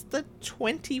the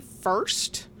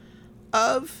 21st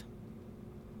of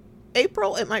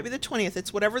April. It might be the 20th.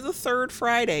 It's whatever the third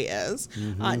Friday is.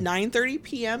 9:30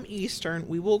 p.m. Eastern.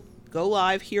 We will go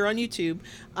live here on YouTube,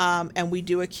 and we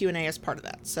do a Q&A as part of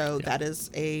that. So that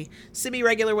is a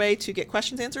semi-regular way to get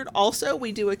questions answered. Also,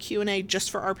 we do a Q&A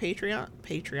just for our Patreon.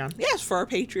 Yes, for our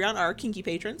Patreon, our kinky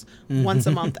patrons, once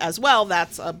a month as well.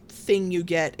 That's a thing you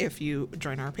get if you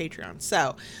join our Patreon.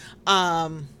 So,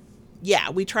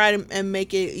 we try to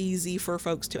make it easy for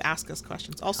folks to ask us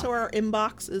questions. Also, our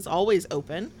inbox is always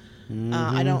open.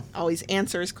 I don't always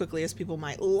answer as quickly as people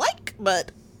might like,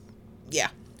 but yeah.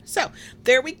 So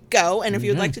there we go. And if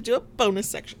you'd like to do a bonus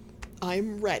section,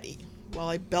 I'm ready. While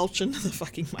I belch into the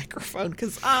fucking microphone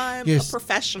because I'm a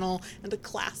professional and a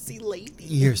classy lady.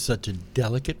 You're such a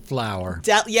delicate flower.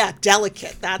 Yeah,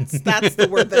 delicate. That's the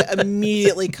word that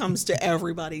immediately comes to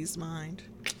everybody's mind.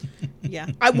 Yeah,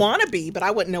 I want to be, but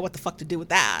I wouldn't know what the fuck to do with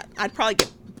that. I'd probably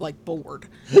get like bored.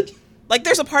 Like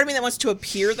there's a part of me that wants to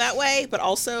appear that way, but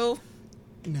also,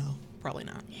 no, probably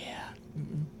not. Yeah.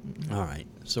 All right.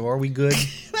 So are we good?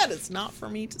 That is not for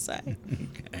me to say.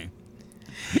 Okay.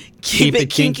 Keep it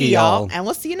kinky, y'all. And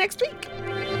we'll see you next week.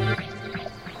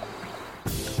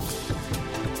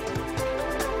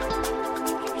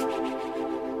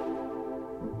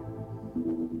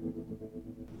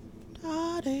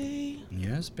 Daddy.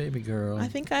 Yes, baby girl. I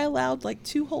think I allowed like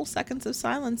 2 whole seconds of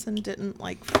silence and didn't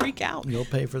like freak out. You'll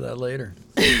pay for that later.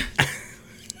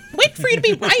 Wait for you to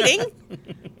be writing.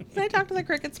 Can I talk to the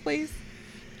crickets, please?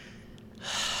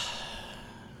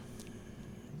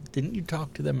 Didn't you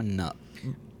talk to them enough?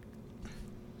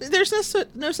 There's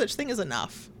no such thing as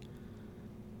enough.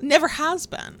 Never has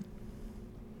been.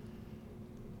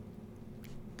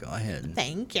 Go ahead.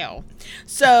 Thank you.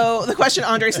 So the question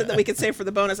Andre said that we could save for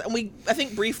the bonus, and I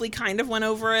think briefly kind of went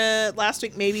over it last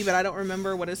week maybe, but I don't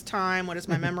remember. What is time? What is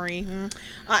my memory?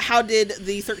 How did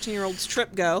the 13-year-old's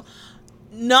trip go?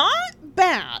 Not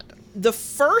bad. The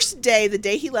first day, the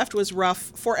day he left, was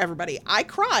rough for everybody. I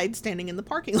cried standing in the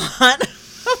parking lot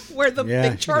where the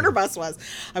big charter bus was.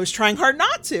 I was trying hard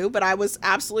not to, but I was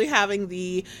absolutely having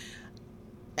the,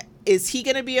 is he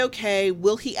going to be okay?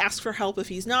 Will he ask for help if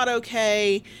he's not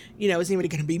okay? You know, is anybody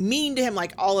going to be mean to him?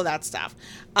 Like all of that stuff.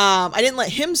 I didn't let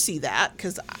him see that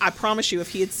because I promise you, if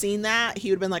he had seen that, he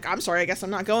would have been like, I'm sorry, I guess I'm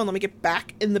not going. Let me get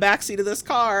back in the backseat of this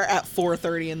car at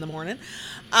 4:30 in the morning.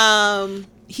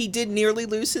 He did nearly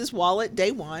lose his wallet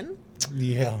day one.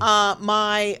 Yeah.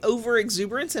 My over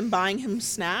exuberance in buying him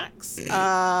snacks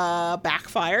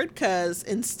backfired because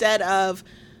instead of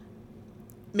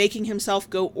making himself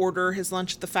go order his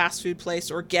lunch at the fast food place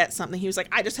or get something, he was like,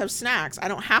 I just have snacks. I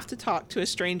don't have to talk to a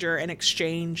stranger and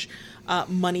exchange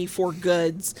money for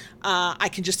goods. I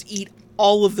can just eat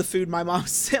all of the food my mom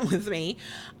sent with me.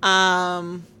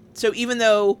 So even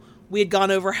though we had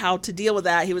gone over how to deal with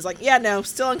that, he was like, yeah, no,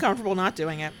 still uncomfortable not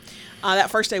doing it.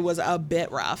 That first day was a bit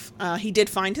rough. He did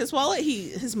find his wallet.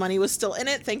 His money was still in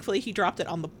it. Thankfully, he dropped it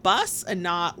on the bus and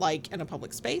not like in a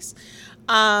public space.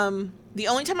 The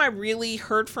only time I really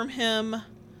heard from him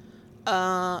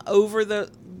over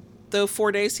the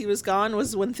 4 days he was gone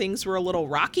was when things were a little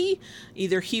rocky.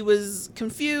 Either he was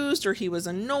confused or he was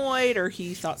annoyed or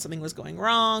he thought something was going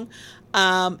wrong.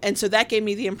 And so that gave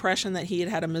me the impression that he had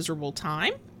had a miserable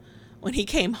time. When he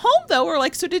came home, though, we're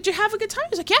like, so did you have a good time?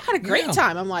 He's like, yeah, I had a great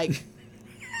time. I'm like,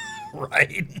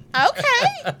 right.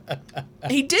 Okay.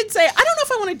 He did say, I don't know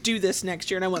if I want to do this next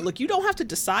year. And I went, look, you don't have to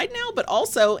decide now. But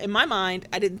also, in my mind,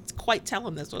 I didn't quite tell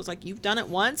him this. I was like, you've done it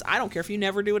once. I don't care if you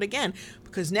never do it again.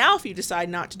 Because now if you decide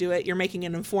not to do it, you're making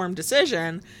an informed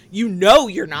decision. You know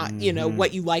you're not, you know,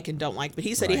 what you like and don't like. But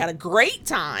he said he had a great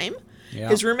time. Yeah.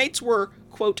 His roommates were,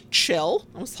 quote, chill.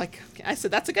 I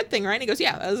said, that's a good thing, right? And he goes,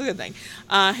 yeah, that was a good thing.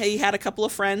 He had a couple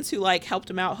of friends who, like, helped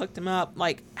him out, hooked him up,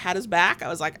 like, had his back. I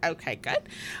was like, okay, good.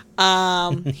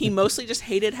 He mostly just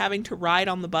hated having to ride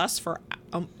on the bus for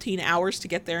umpteen hours to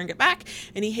get there and get back.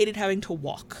 And he hated having to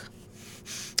walk.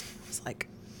 I was like,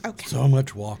 okay. So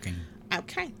much walking.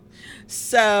 Okay.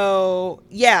 So,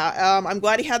 yeah, I'm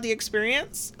glad he had the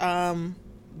experience.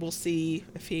 We'll see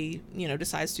if he, you know,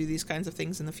 decides to do these kinds of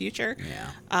things in the future.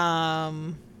 Yeah.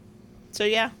 So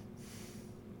yeah.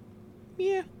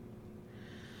 Yeah.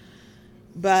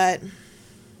 But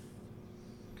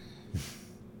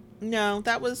no,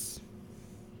 it was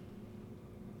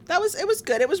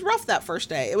good. It was rough that first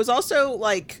day. It was also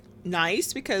like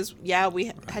nice because we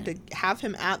had to have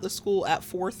him at the school at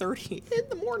 4:30 in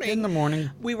the morning. In the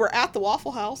morning. We were at the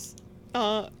Waffle House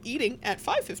eating at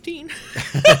 5:15.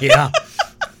 Yeah.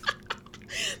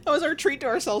 That was our treat to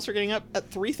ourselves for getting up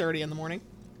at 3:30 in the morning.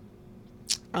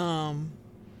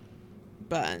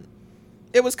 But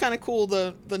it was kind of cool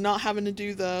the not having to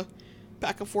do the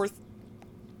back and forth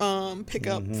pick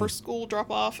up for school drop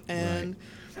off and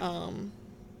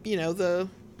you know, the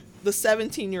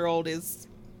 17-year-old is,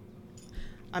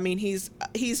 I mean, he's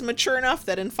mature enough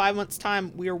that in 5 months'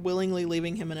 time we are willingly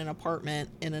leaving him in an apartment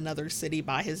in another city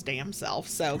by his damn self.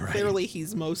 So clearly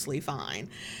he's mostly fine.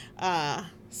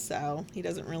 So he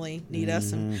doesn't really need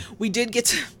us. And we did get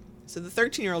to, so the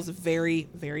 13-year-old is a very,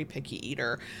 very picky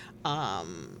eater,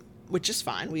 which is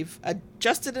fine. We've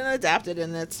adjusted and adapted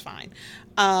and it's fine.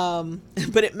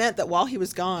 But it meant that while he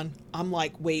was gone, I'm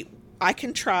like, wait, I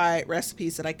can try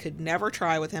recipes that I could never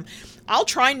try with him. I'll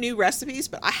try new recipes,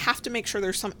 but I have to make sure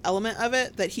there's some element of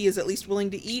it that he is at least willing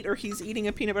to eat, or he's eating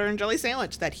a peanut butter and jelly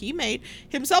sandwich that he made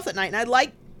himself that night. And I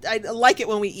like it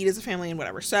when we eat as a family and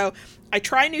whatever. So I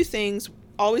try new things,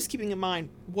 always keeping in mind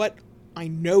what I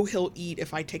know he'll eat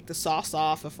if I take the sauce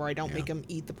off, if I don't make him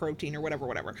eat the protein or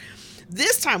whatever.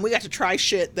 This time we got to try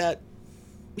shit that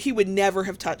he would never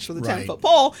have touched with a 10-foot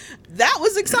pole. That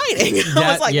was exciting.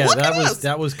 I was like, look at us.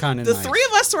 That was kind of nice. The three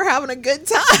of us were having a good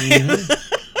time.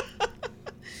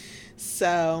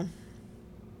 So,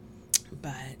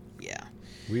 but yeah.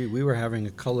 We were having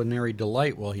a culinary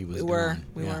delight while he was gone.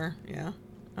 We were, yeah.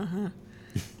 Uh-huh.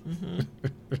 Mm-hmm.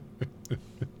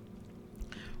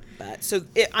 But, so,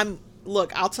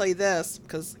 look, I'll tell you this,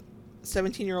 because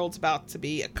 17-year-old's about to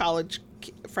be a college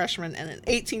freshman and an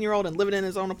 18-year-old and living in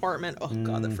his own apartment. Oh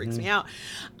God, that freaks me out.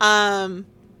 And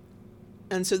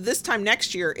so this time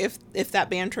next year, if that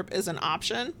band trip is an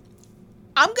option,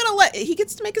 I'm gonna he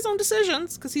gets to make his own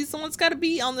decisions, because he's the one that's got to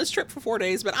be on this trip for 4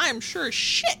 days. But I am sure as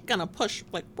shit gonna push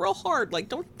like real hard. Like,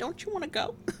 don't you want to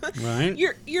go? Right.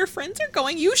 Your friends are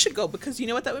going. You should go, because you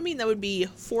know what that would mean. That would be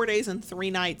 4 days and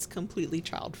 3 nights completely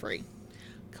child free.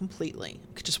 Completely.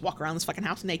 We could just walk around this fucking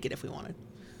house naked if we wanted.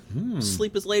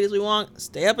 Sleep as late as we want,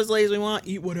 stay up as late as we want,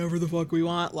 eat whatever the fuck we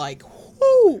want. Like,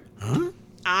 whoo! Huh?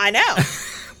 I know.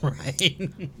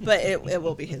 Right. But it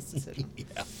will be his decision.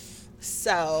 Yeah.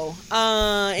 So,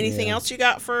 anything else you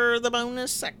got for the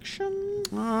bonus section?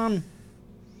 I'm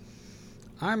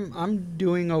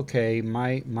doing okay.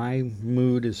 My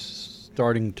mood is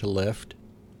starting to lift.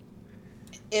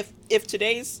 If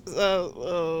today's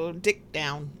dick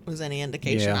down was any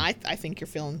indication, I think you're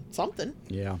feeling something.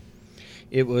 Yeah.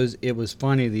 It was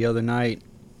funny the other night.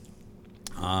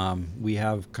 We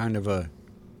have kind of a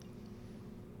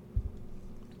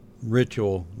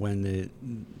ritual when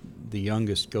the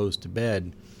youngest goes to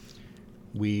bed.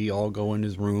 We all go in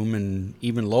his room, and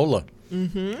even Lola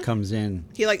comes in.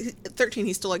 He 13.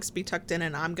 He still likes to be tucked in,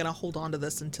 and I'm gonna hold on to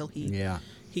this until he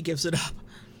gives it up.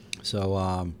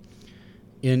 So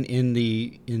in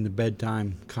the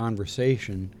bedtime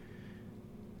conversation,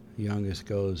 the youngest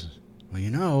goes, well, you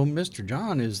know, Mr.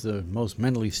 John is the most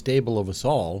mentally stable of us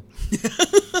all.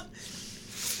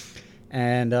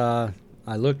 And I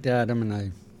looked at him and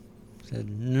I said,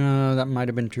 no, that might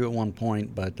have been true at one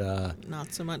point, but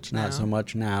not so much now. Not so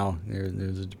much now.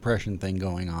 There's a depression thing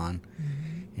going on.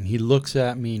 Mm-hmm. And he looks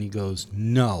at me and he goes,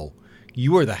 no,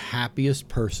 you are the happiest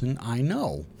person I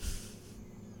know.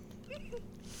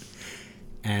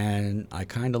 And I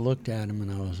kind of looked at him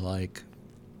and I was like,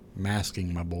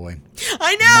 masking, my boy.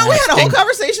 I know. We had a whole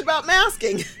conversation about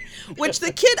masking, which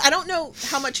the kid, I don't know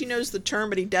how much he knows the term,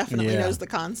 but he definitely knows the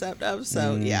concept of.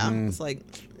 So it's like,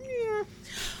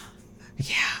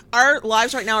 our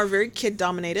lives right now are very kid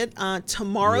dominated.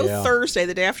 Tomorrow, Thursday,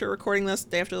 the day after recording this,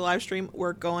 day after the live stream,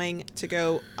 we're going to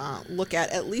go look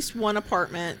at least one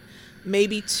apartment,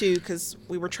 maybe two, because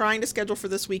we were trying to schedule for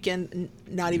this weekend,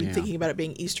 not even thinking about it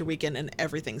being Easter weekend, and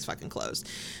everything's fucking closed.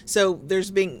 So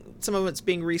some of it's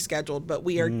being rescheduled, but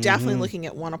we are definitely looking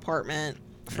at one apartment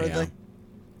for the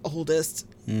oldest.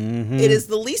 It is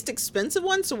the least expensive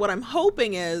one, so what I'm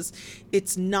hoping is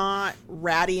it's not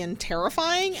ratty and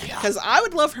terrifying, because I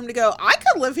would love for him to go, I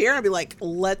could live here, and I'd be like,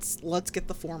 let's get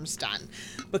the forms done,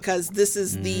 because this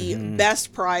is the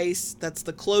best price, that's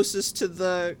the closest to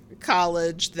the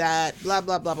college, that blah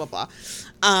blah blah blah blah,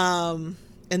 and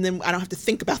then I don't have to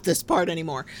think about this part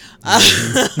anymore.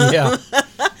 So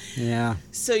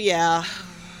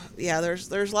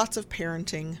there's lots of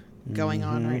parenting going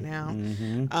on right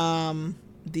now.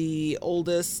 The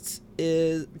oldest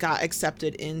got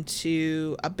accepted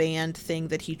into a band thing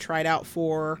that he tried out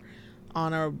for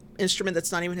on a instrument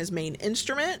that's not even his main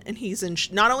instrument, and he's in.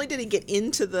 Not only did he get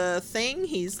into the thing,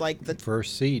 he's like the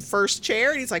first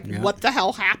chair, and he's like, "What the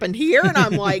hell happened here?" And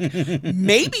I'm like,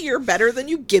 "Maybe you're better than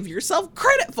you give yourself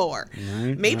credit for.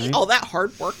 Maybe all that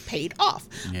hard work paid off."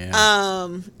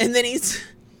 And then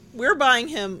we're buying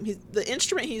him. The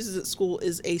instrument he uses at school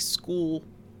is a school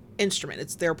instrument.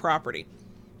 It's their property,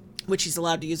 which he's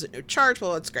allowed to use at no charge.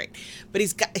 Well, it's great, but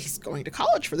he's going to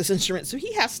college for this instrument, so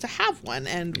he has to have one,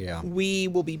 and we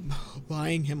will be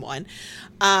buying him one.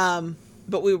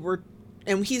 But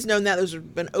and he's known that there's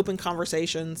been open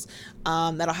conversations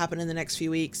that'll happen in the next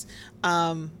few weeks.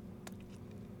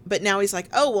 But now he's like,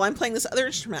 oh, well, I'm playing this other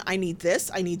instrument. I need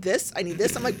this.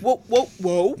 I'm like,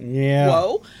 whoa. Yeah.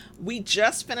 Whoa. We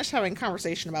just finished having a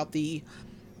conversation about the,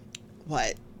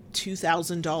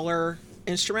 $2,000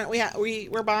 instrument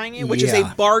we're buying you, which is a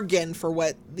bargain for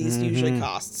what these usually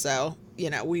cost. So,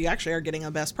 we actually are getting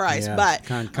a best price. Yeah, But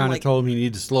kind of told him he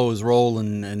needs to slow his roll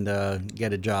and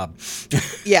get a job.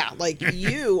 Yeah, like,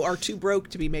 you are too broke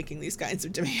to be making these kinds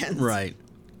of demands. Right.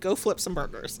 Go flip some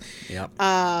burgers. Yep.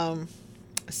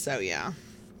 So yeah.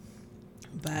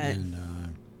 But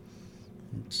and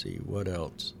let's see what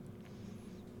else.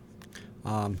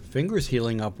 Fingers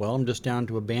healing up well. I'm just down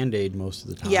to a Band-Aid most of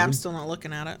the time. Yeah, I'm still not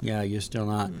looking at it. Yeah, you're still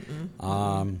not.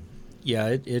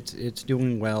 Yeah, it's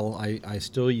doing well. I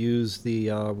still use the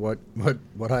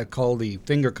what I call the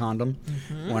finger condom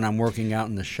when I'm working out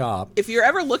in the shop. If you're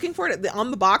ever looking for it, on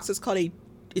the box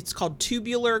it's called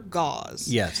tubular gauze.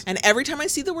 Yes. And every time I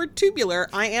see the word tubular,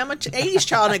 I am an 80s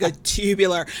child, and I go,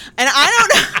 tubular. And I don't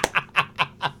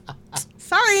know.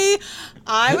 Sorry.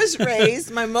 I was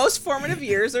raised, my most formative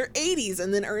years are 80s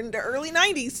and then into early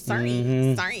 90s.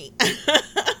 Sorry.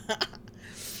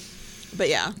 But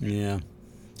yeah. Yeah.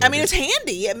 I mean, it's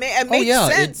handy. It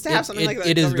makes sense to have something like that.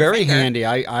 It is very handy.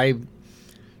 I'm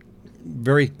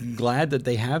very glad that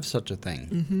they have such a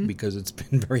thing because it's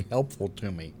been very helpful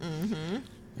to me.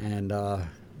 And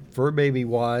fur baby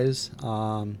wise,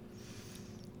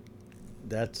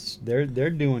 they're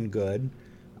doing good.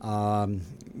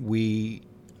 We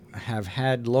have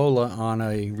had Lola on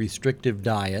a restrictive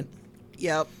diet.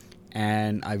 Yep.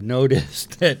 And I've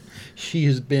noticed that she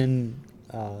has been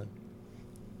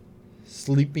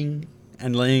sleeping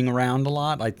and laying around a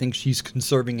lot. I think she's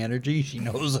conserving energy. She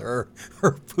knows her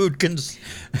food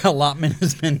allotment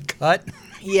has been cut.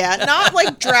 Yeah, not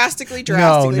like drastically.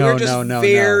 No, We're just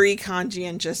very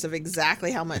conscientious of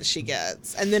exactly how much she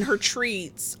gets. And then her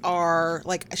treats are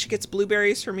like, she gets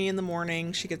blueberries for me in the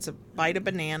morning. She gets a bite of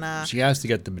banana. She has to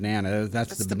get the banana.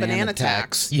 That's the banana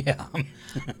tax. Yeah.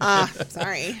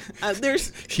 Sorry.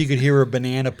 She could hear a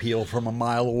banana peel from a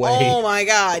mile away. Oh my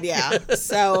God, yeah.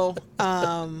 So,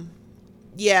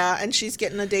 yeah, and she's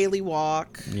getting a daily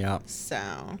walk. Yeah. So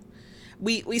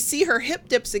we see her hip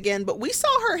dips again, but we saw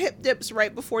her hip dips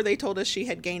right before they told us she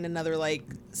had gained another like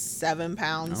 7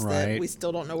 pounds that we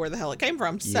still don't know where the hell it came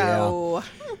from. So,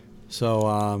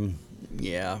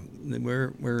 yeah,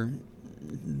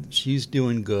 she's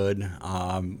doing good.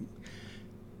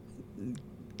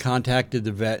 Contacted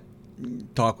the vet,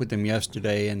 talked with them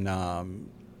yesterday, and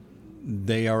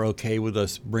they are okay with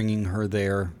us bringing her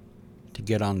there to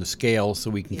get on the scale so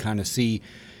we can kind of see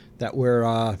that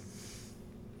we're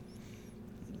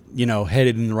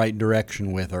headed in the right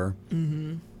direction with her.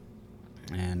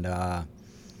 And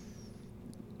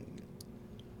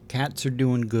cats are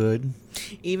doing good.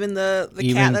 Even the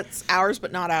cat that's ours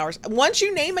but not ours. Once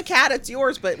you name a cat, it's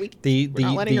yours, but we're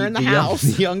not letting her in the house.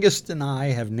 The youngest and I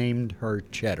have named her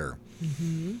Cheddar.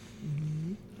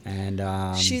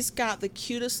 And she's got the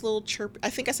cutest little chirp.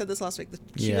 I think I said this last week. The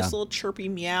cutest little chirpy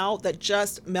meow that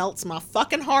just melts my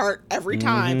fucking heart every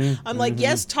time. I'm like,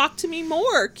 yes, talk to me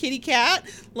more, kitty cat.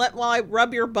 While I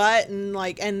rub your butt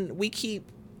and we keep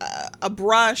a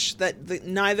brush that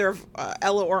neither of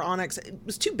Ella or Onyx, it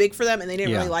was too big for them and they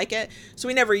didn't really like it, so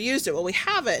we never used it. Well, we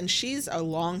have it, and she's a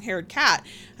long-haired cat,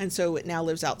 and so it now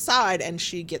lives outside, and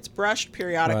she gets brushed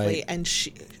periodically, and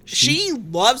she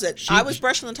loves it. I was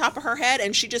brushing the top of her head,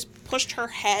 and she just pushed her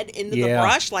head into the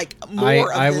brush like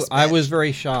more of this. I was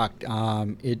very shocked.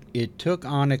 It took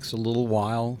Onyx a little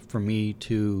while for me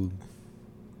to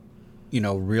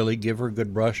really give her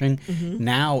good brushing.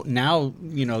 Now,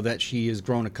 that she has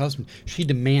grown accustomed, she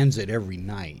demands it every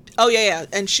night. Oh, yeah.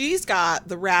 And she's got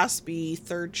the raspy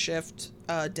third shift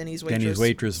Denny's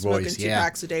waitress voice, smoking 2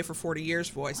 packs a day for 40 years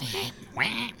voice.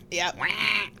 Yeah.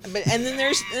 And then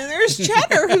there's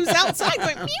Cheddar, who's outside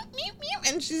going meow, meow, meow,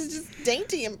 and she's just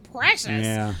dainty and precious.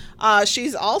 Yeah.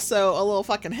 She's also a little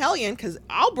fucking hellion, because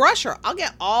I'll brush her.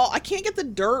 I can't get the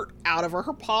dirt out of her.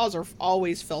 Her paws are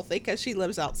always filthy because she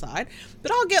lives outside.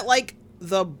 But I'll get like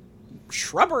the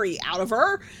shrubbery out of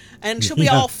her, and she'll be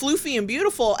all floofy and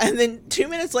beautiful, and then 2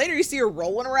 minutes later you see her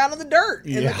rolling around in the dirt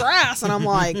in the grass, and I'm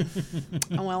like,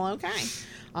 oh, well, okay.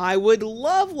 I would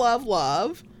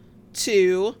love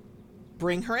to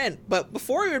bring her in, but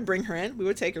before we would bring her in, we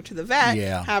would take her to the vet,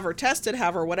 have her tested,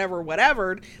 have her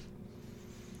whatever.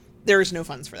 There's no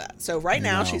funds for that. So right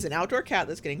now she's an outdoor cat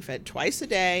that's getting fed twice a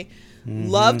day,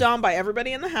 loved on by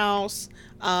everybody in the house,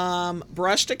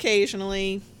 brushed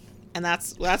occasionally. And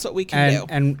that's what we can do.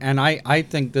 And I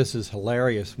think this is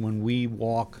hilarious. When we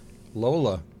walk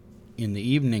Lola in the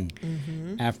evening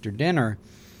after dinner,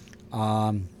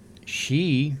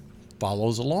 she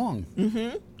follows along.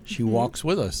 She walks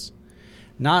with us.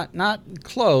 Not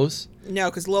close. No,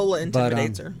 because Lola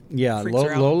intimidates her. Yeah,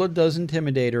 Lola does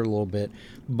intimidate her a little bit.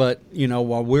 But,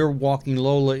 while we're walking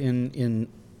Lola in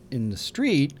the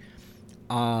street,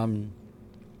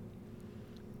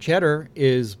 Cheddar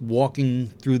is walking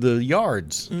through the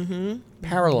yards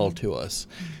parallel to us.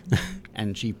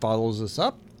 And she follows us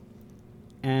up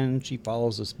and she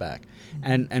follows us back.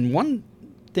 And one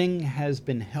thing has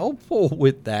been helpful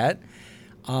with that,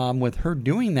 with her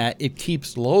doing that, it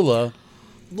keeps Lola.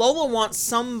 Lola wants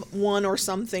someone or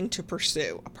something to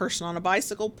pursue. A person on a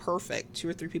bicycle, perfect. 2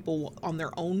 or 3 people on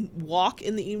their own walk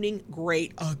in the evening,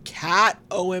 great. A cat,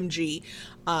 OMG.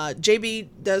 JB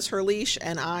does her leash,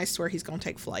 and I swear he's going to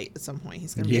take flight at some point.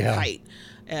 He's going to be a kite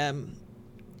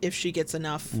if she gets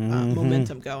enough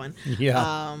momentum going.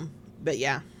 Yeah. But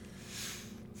yeah.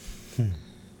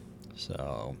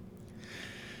 So.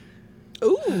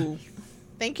 Ooh.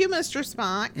 Thank you, Mr.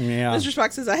 Spock. Yeah. Mr.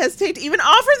 Spock says, I hesitate to even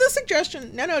offer the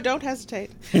suggestion. No, don't hesitate.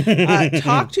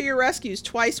 Talk to your rescues.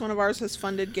 Twice one of ours has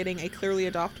funded getting a clearly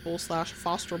adoptable /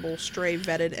 fosterable stray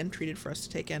vetted and treated for us to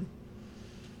take in.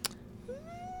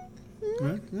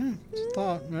 It's a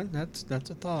thought. That's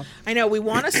a thought. I know. We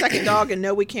want a second dog and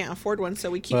know we can't afford one,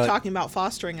 so we keep talking about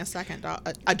fostering a second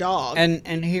dog, a dog.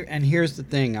 And here's the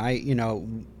thing.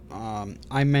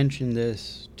 I mentioned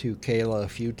this to Kayla a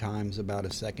few times about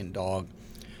a second dog.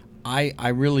 I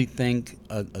really think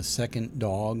a second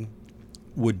dog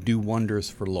would do wonders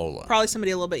for Lola. Probably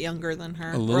somebody a little bit younger than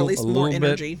her, or at least more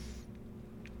energy.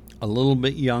 A little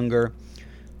bit younger,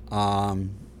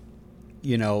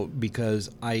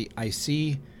 because I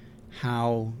see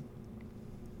how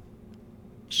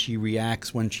she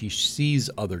reacts when she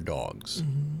sees other dogs.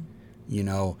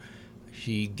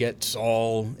 She gets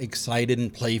all excited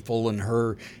and playful, and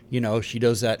she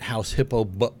does that house hippo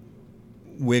butt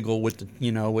wiggle with the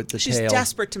tail. She's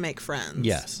desperate to make friends.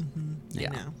 Yes. I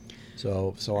know.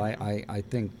 So I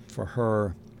think for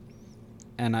her,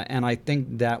 and I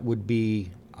think that would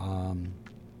be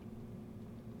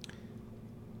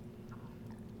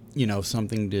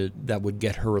something that would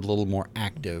get her a little more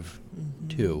active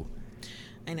too.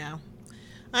 I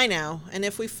know, and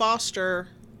if we foster.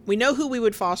 We know who we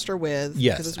would foster with,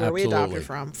 because it's where absolutely. we adopted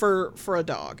from, for a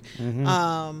dog.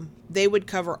 They would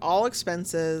cover all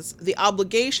expenses. The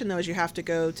obligation, though, is you have to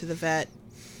go to the vet,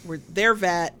 their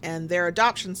vet, and their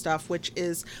adoption stuff, which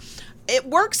is, it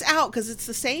works out because it's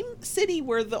the same city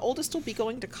where the oldest will be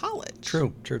going to college.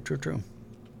 True.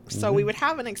 So we would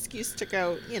have an excuse to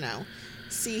go,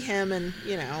 see him and,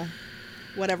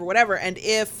 whatever. And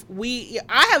if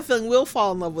I have a feeling we'll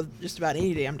fall in love with just about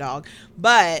any damn dog,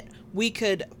 but we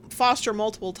could foster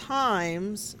multiple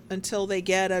times until they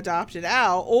get adopted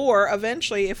out, or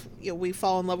eventually, if we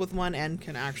fall in love with one and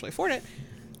can actually afford it,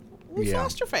 we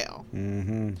foster fail.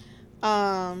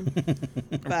 But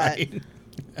right.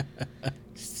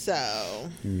 So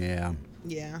yeah.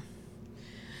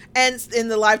 And in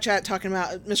the live chat talking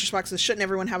about, Mr. Spock says, shouldn't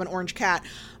everyone have an orange cat?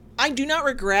 I do not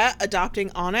regret adopting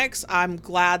Onyx. I'm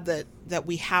glad that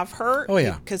we have her. Oh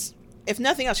yeah. Because if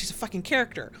nothing else, she's a fucking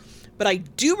character. But I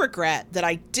do regret that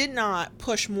I did not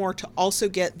push more to also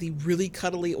get the really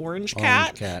cuddly orange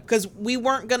cat. Because we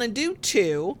weren't going to do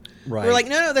 2. Right. We were like,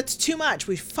 no, that's too much.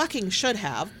 We fucking should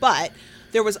have. But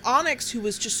there was Onyx, who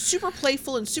was just super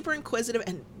playful and super inquisitive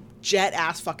and jet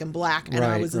ass fucking black. And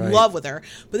I was in love with her.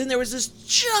 But then there was this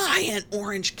giant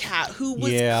orange cat who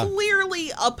was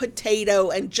clearly a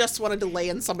potato and just wanted to lay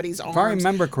in somebody's arms. If I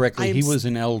remember correctly, he was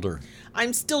an elder.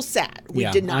 I'm still sad we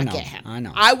did not get him. I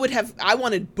know. I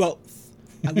wanted both.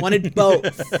 I wanted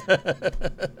both.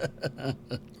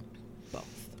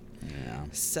 Yeah.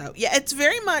 So, it's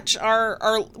very much our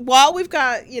while we've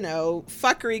got,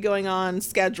 fuckery going on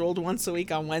scheduled once a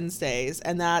week on Wednesdays,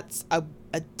 and that's a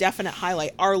definite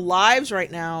highlight. Our lives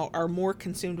right now are more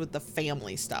consumed with the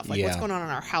family stuff, like what's going on in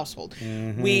our household.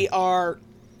 We are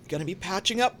going to be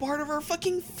patching up part of our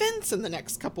fucking fence in the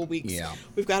next couple weeks.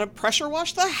 We've got to pressure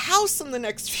wash the house in the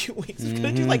next few weeks. We've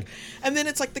got to do and then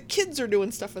it's like the kids are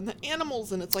doing stuff and the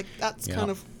animals, and it's like that's kind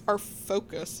of our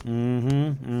focus.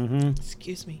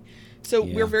 Excuse me. So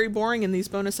we're very boring in these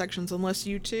bonus sections unless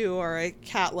you too are a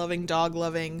cat loving, dog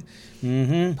loving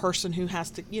person who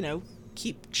has to,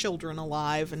 keep children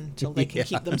alive until they can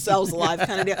keep themselves alive,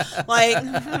 kind of deal. Like,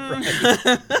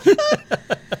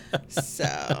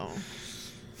 so.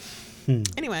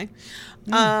 Anyway,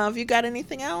 have you got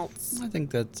anything else? I think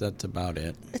that's about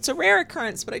it. It's a rare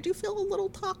occurrence, but I do feel a little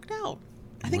talked out.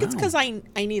 I think it's because I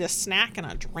need a snack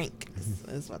and a drink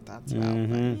is what that's about.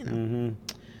 But,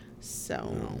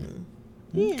 So,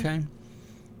 okay.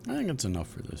 I think it's enough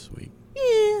for this week.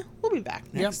 Yeah, we'll be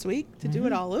back next week to do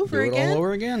it all over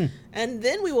again. And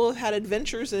then we will have had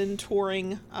adventures in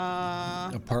touring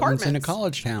apartments in a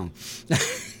college town.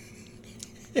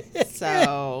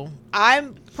 So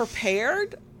I'm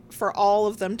prepared for all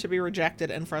of them to be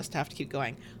rejected and for us to have to keep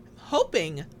going. I'm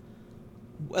hoping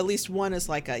at least one is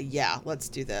like a, yeah, let's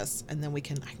do this. And then I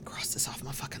can cross this off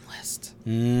my fucking list.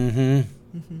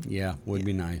 Yeah, would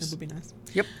be nice. It would be nice.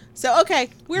 Yep. So, okay,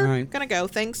 we're All right. going to go.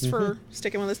 Thanks for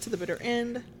sticking with us to the bitter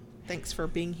end. Thanks for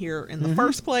being here in the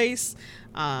first place.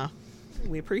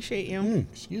 We appreciate you.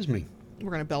 Excuse me.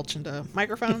 We're going to belch into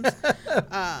microphones.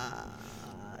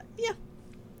 Yeah.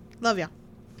 Love ya.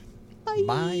 Bye.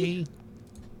 Bye.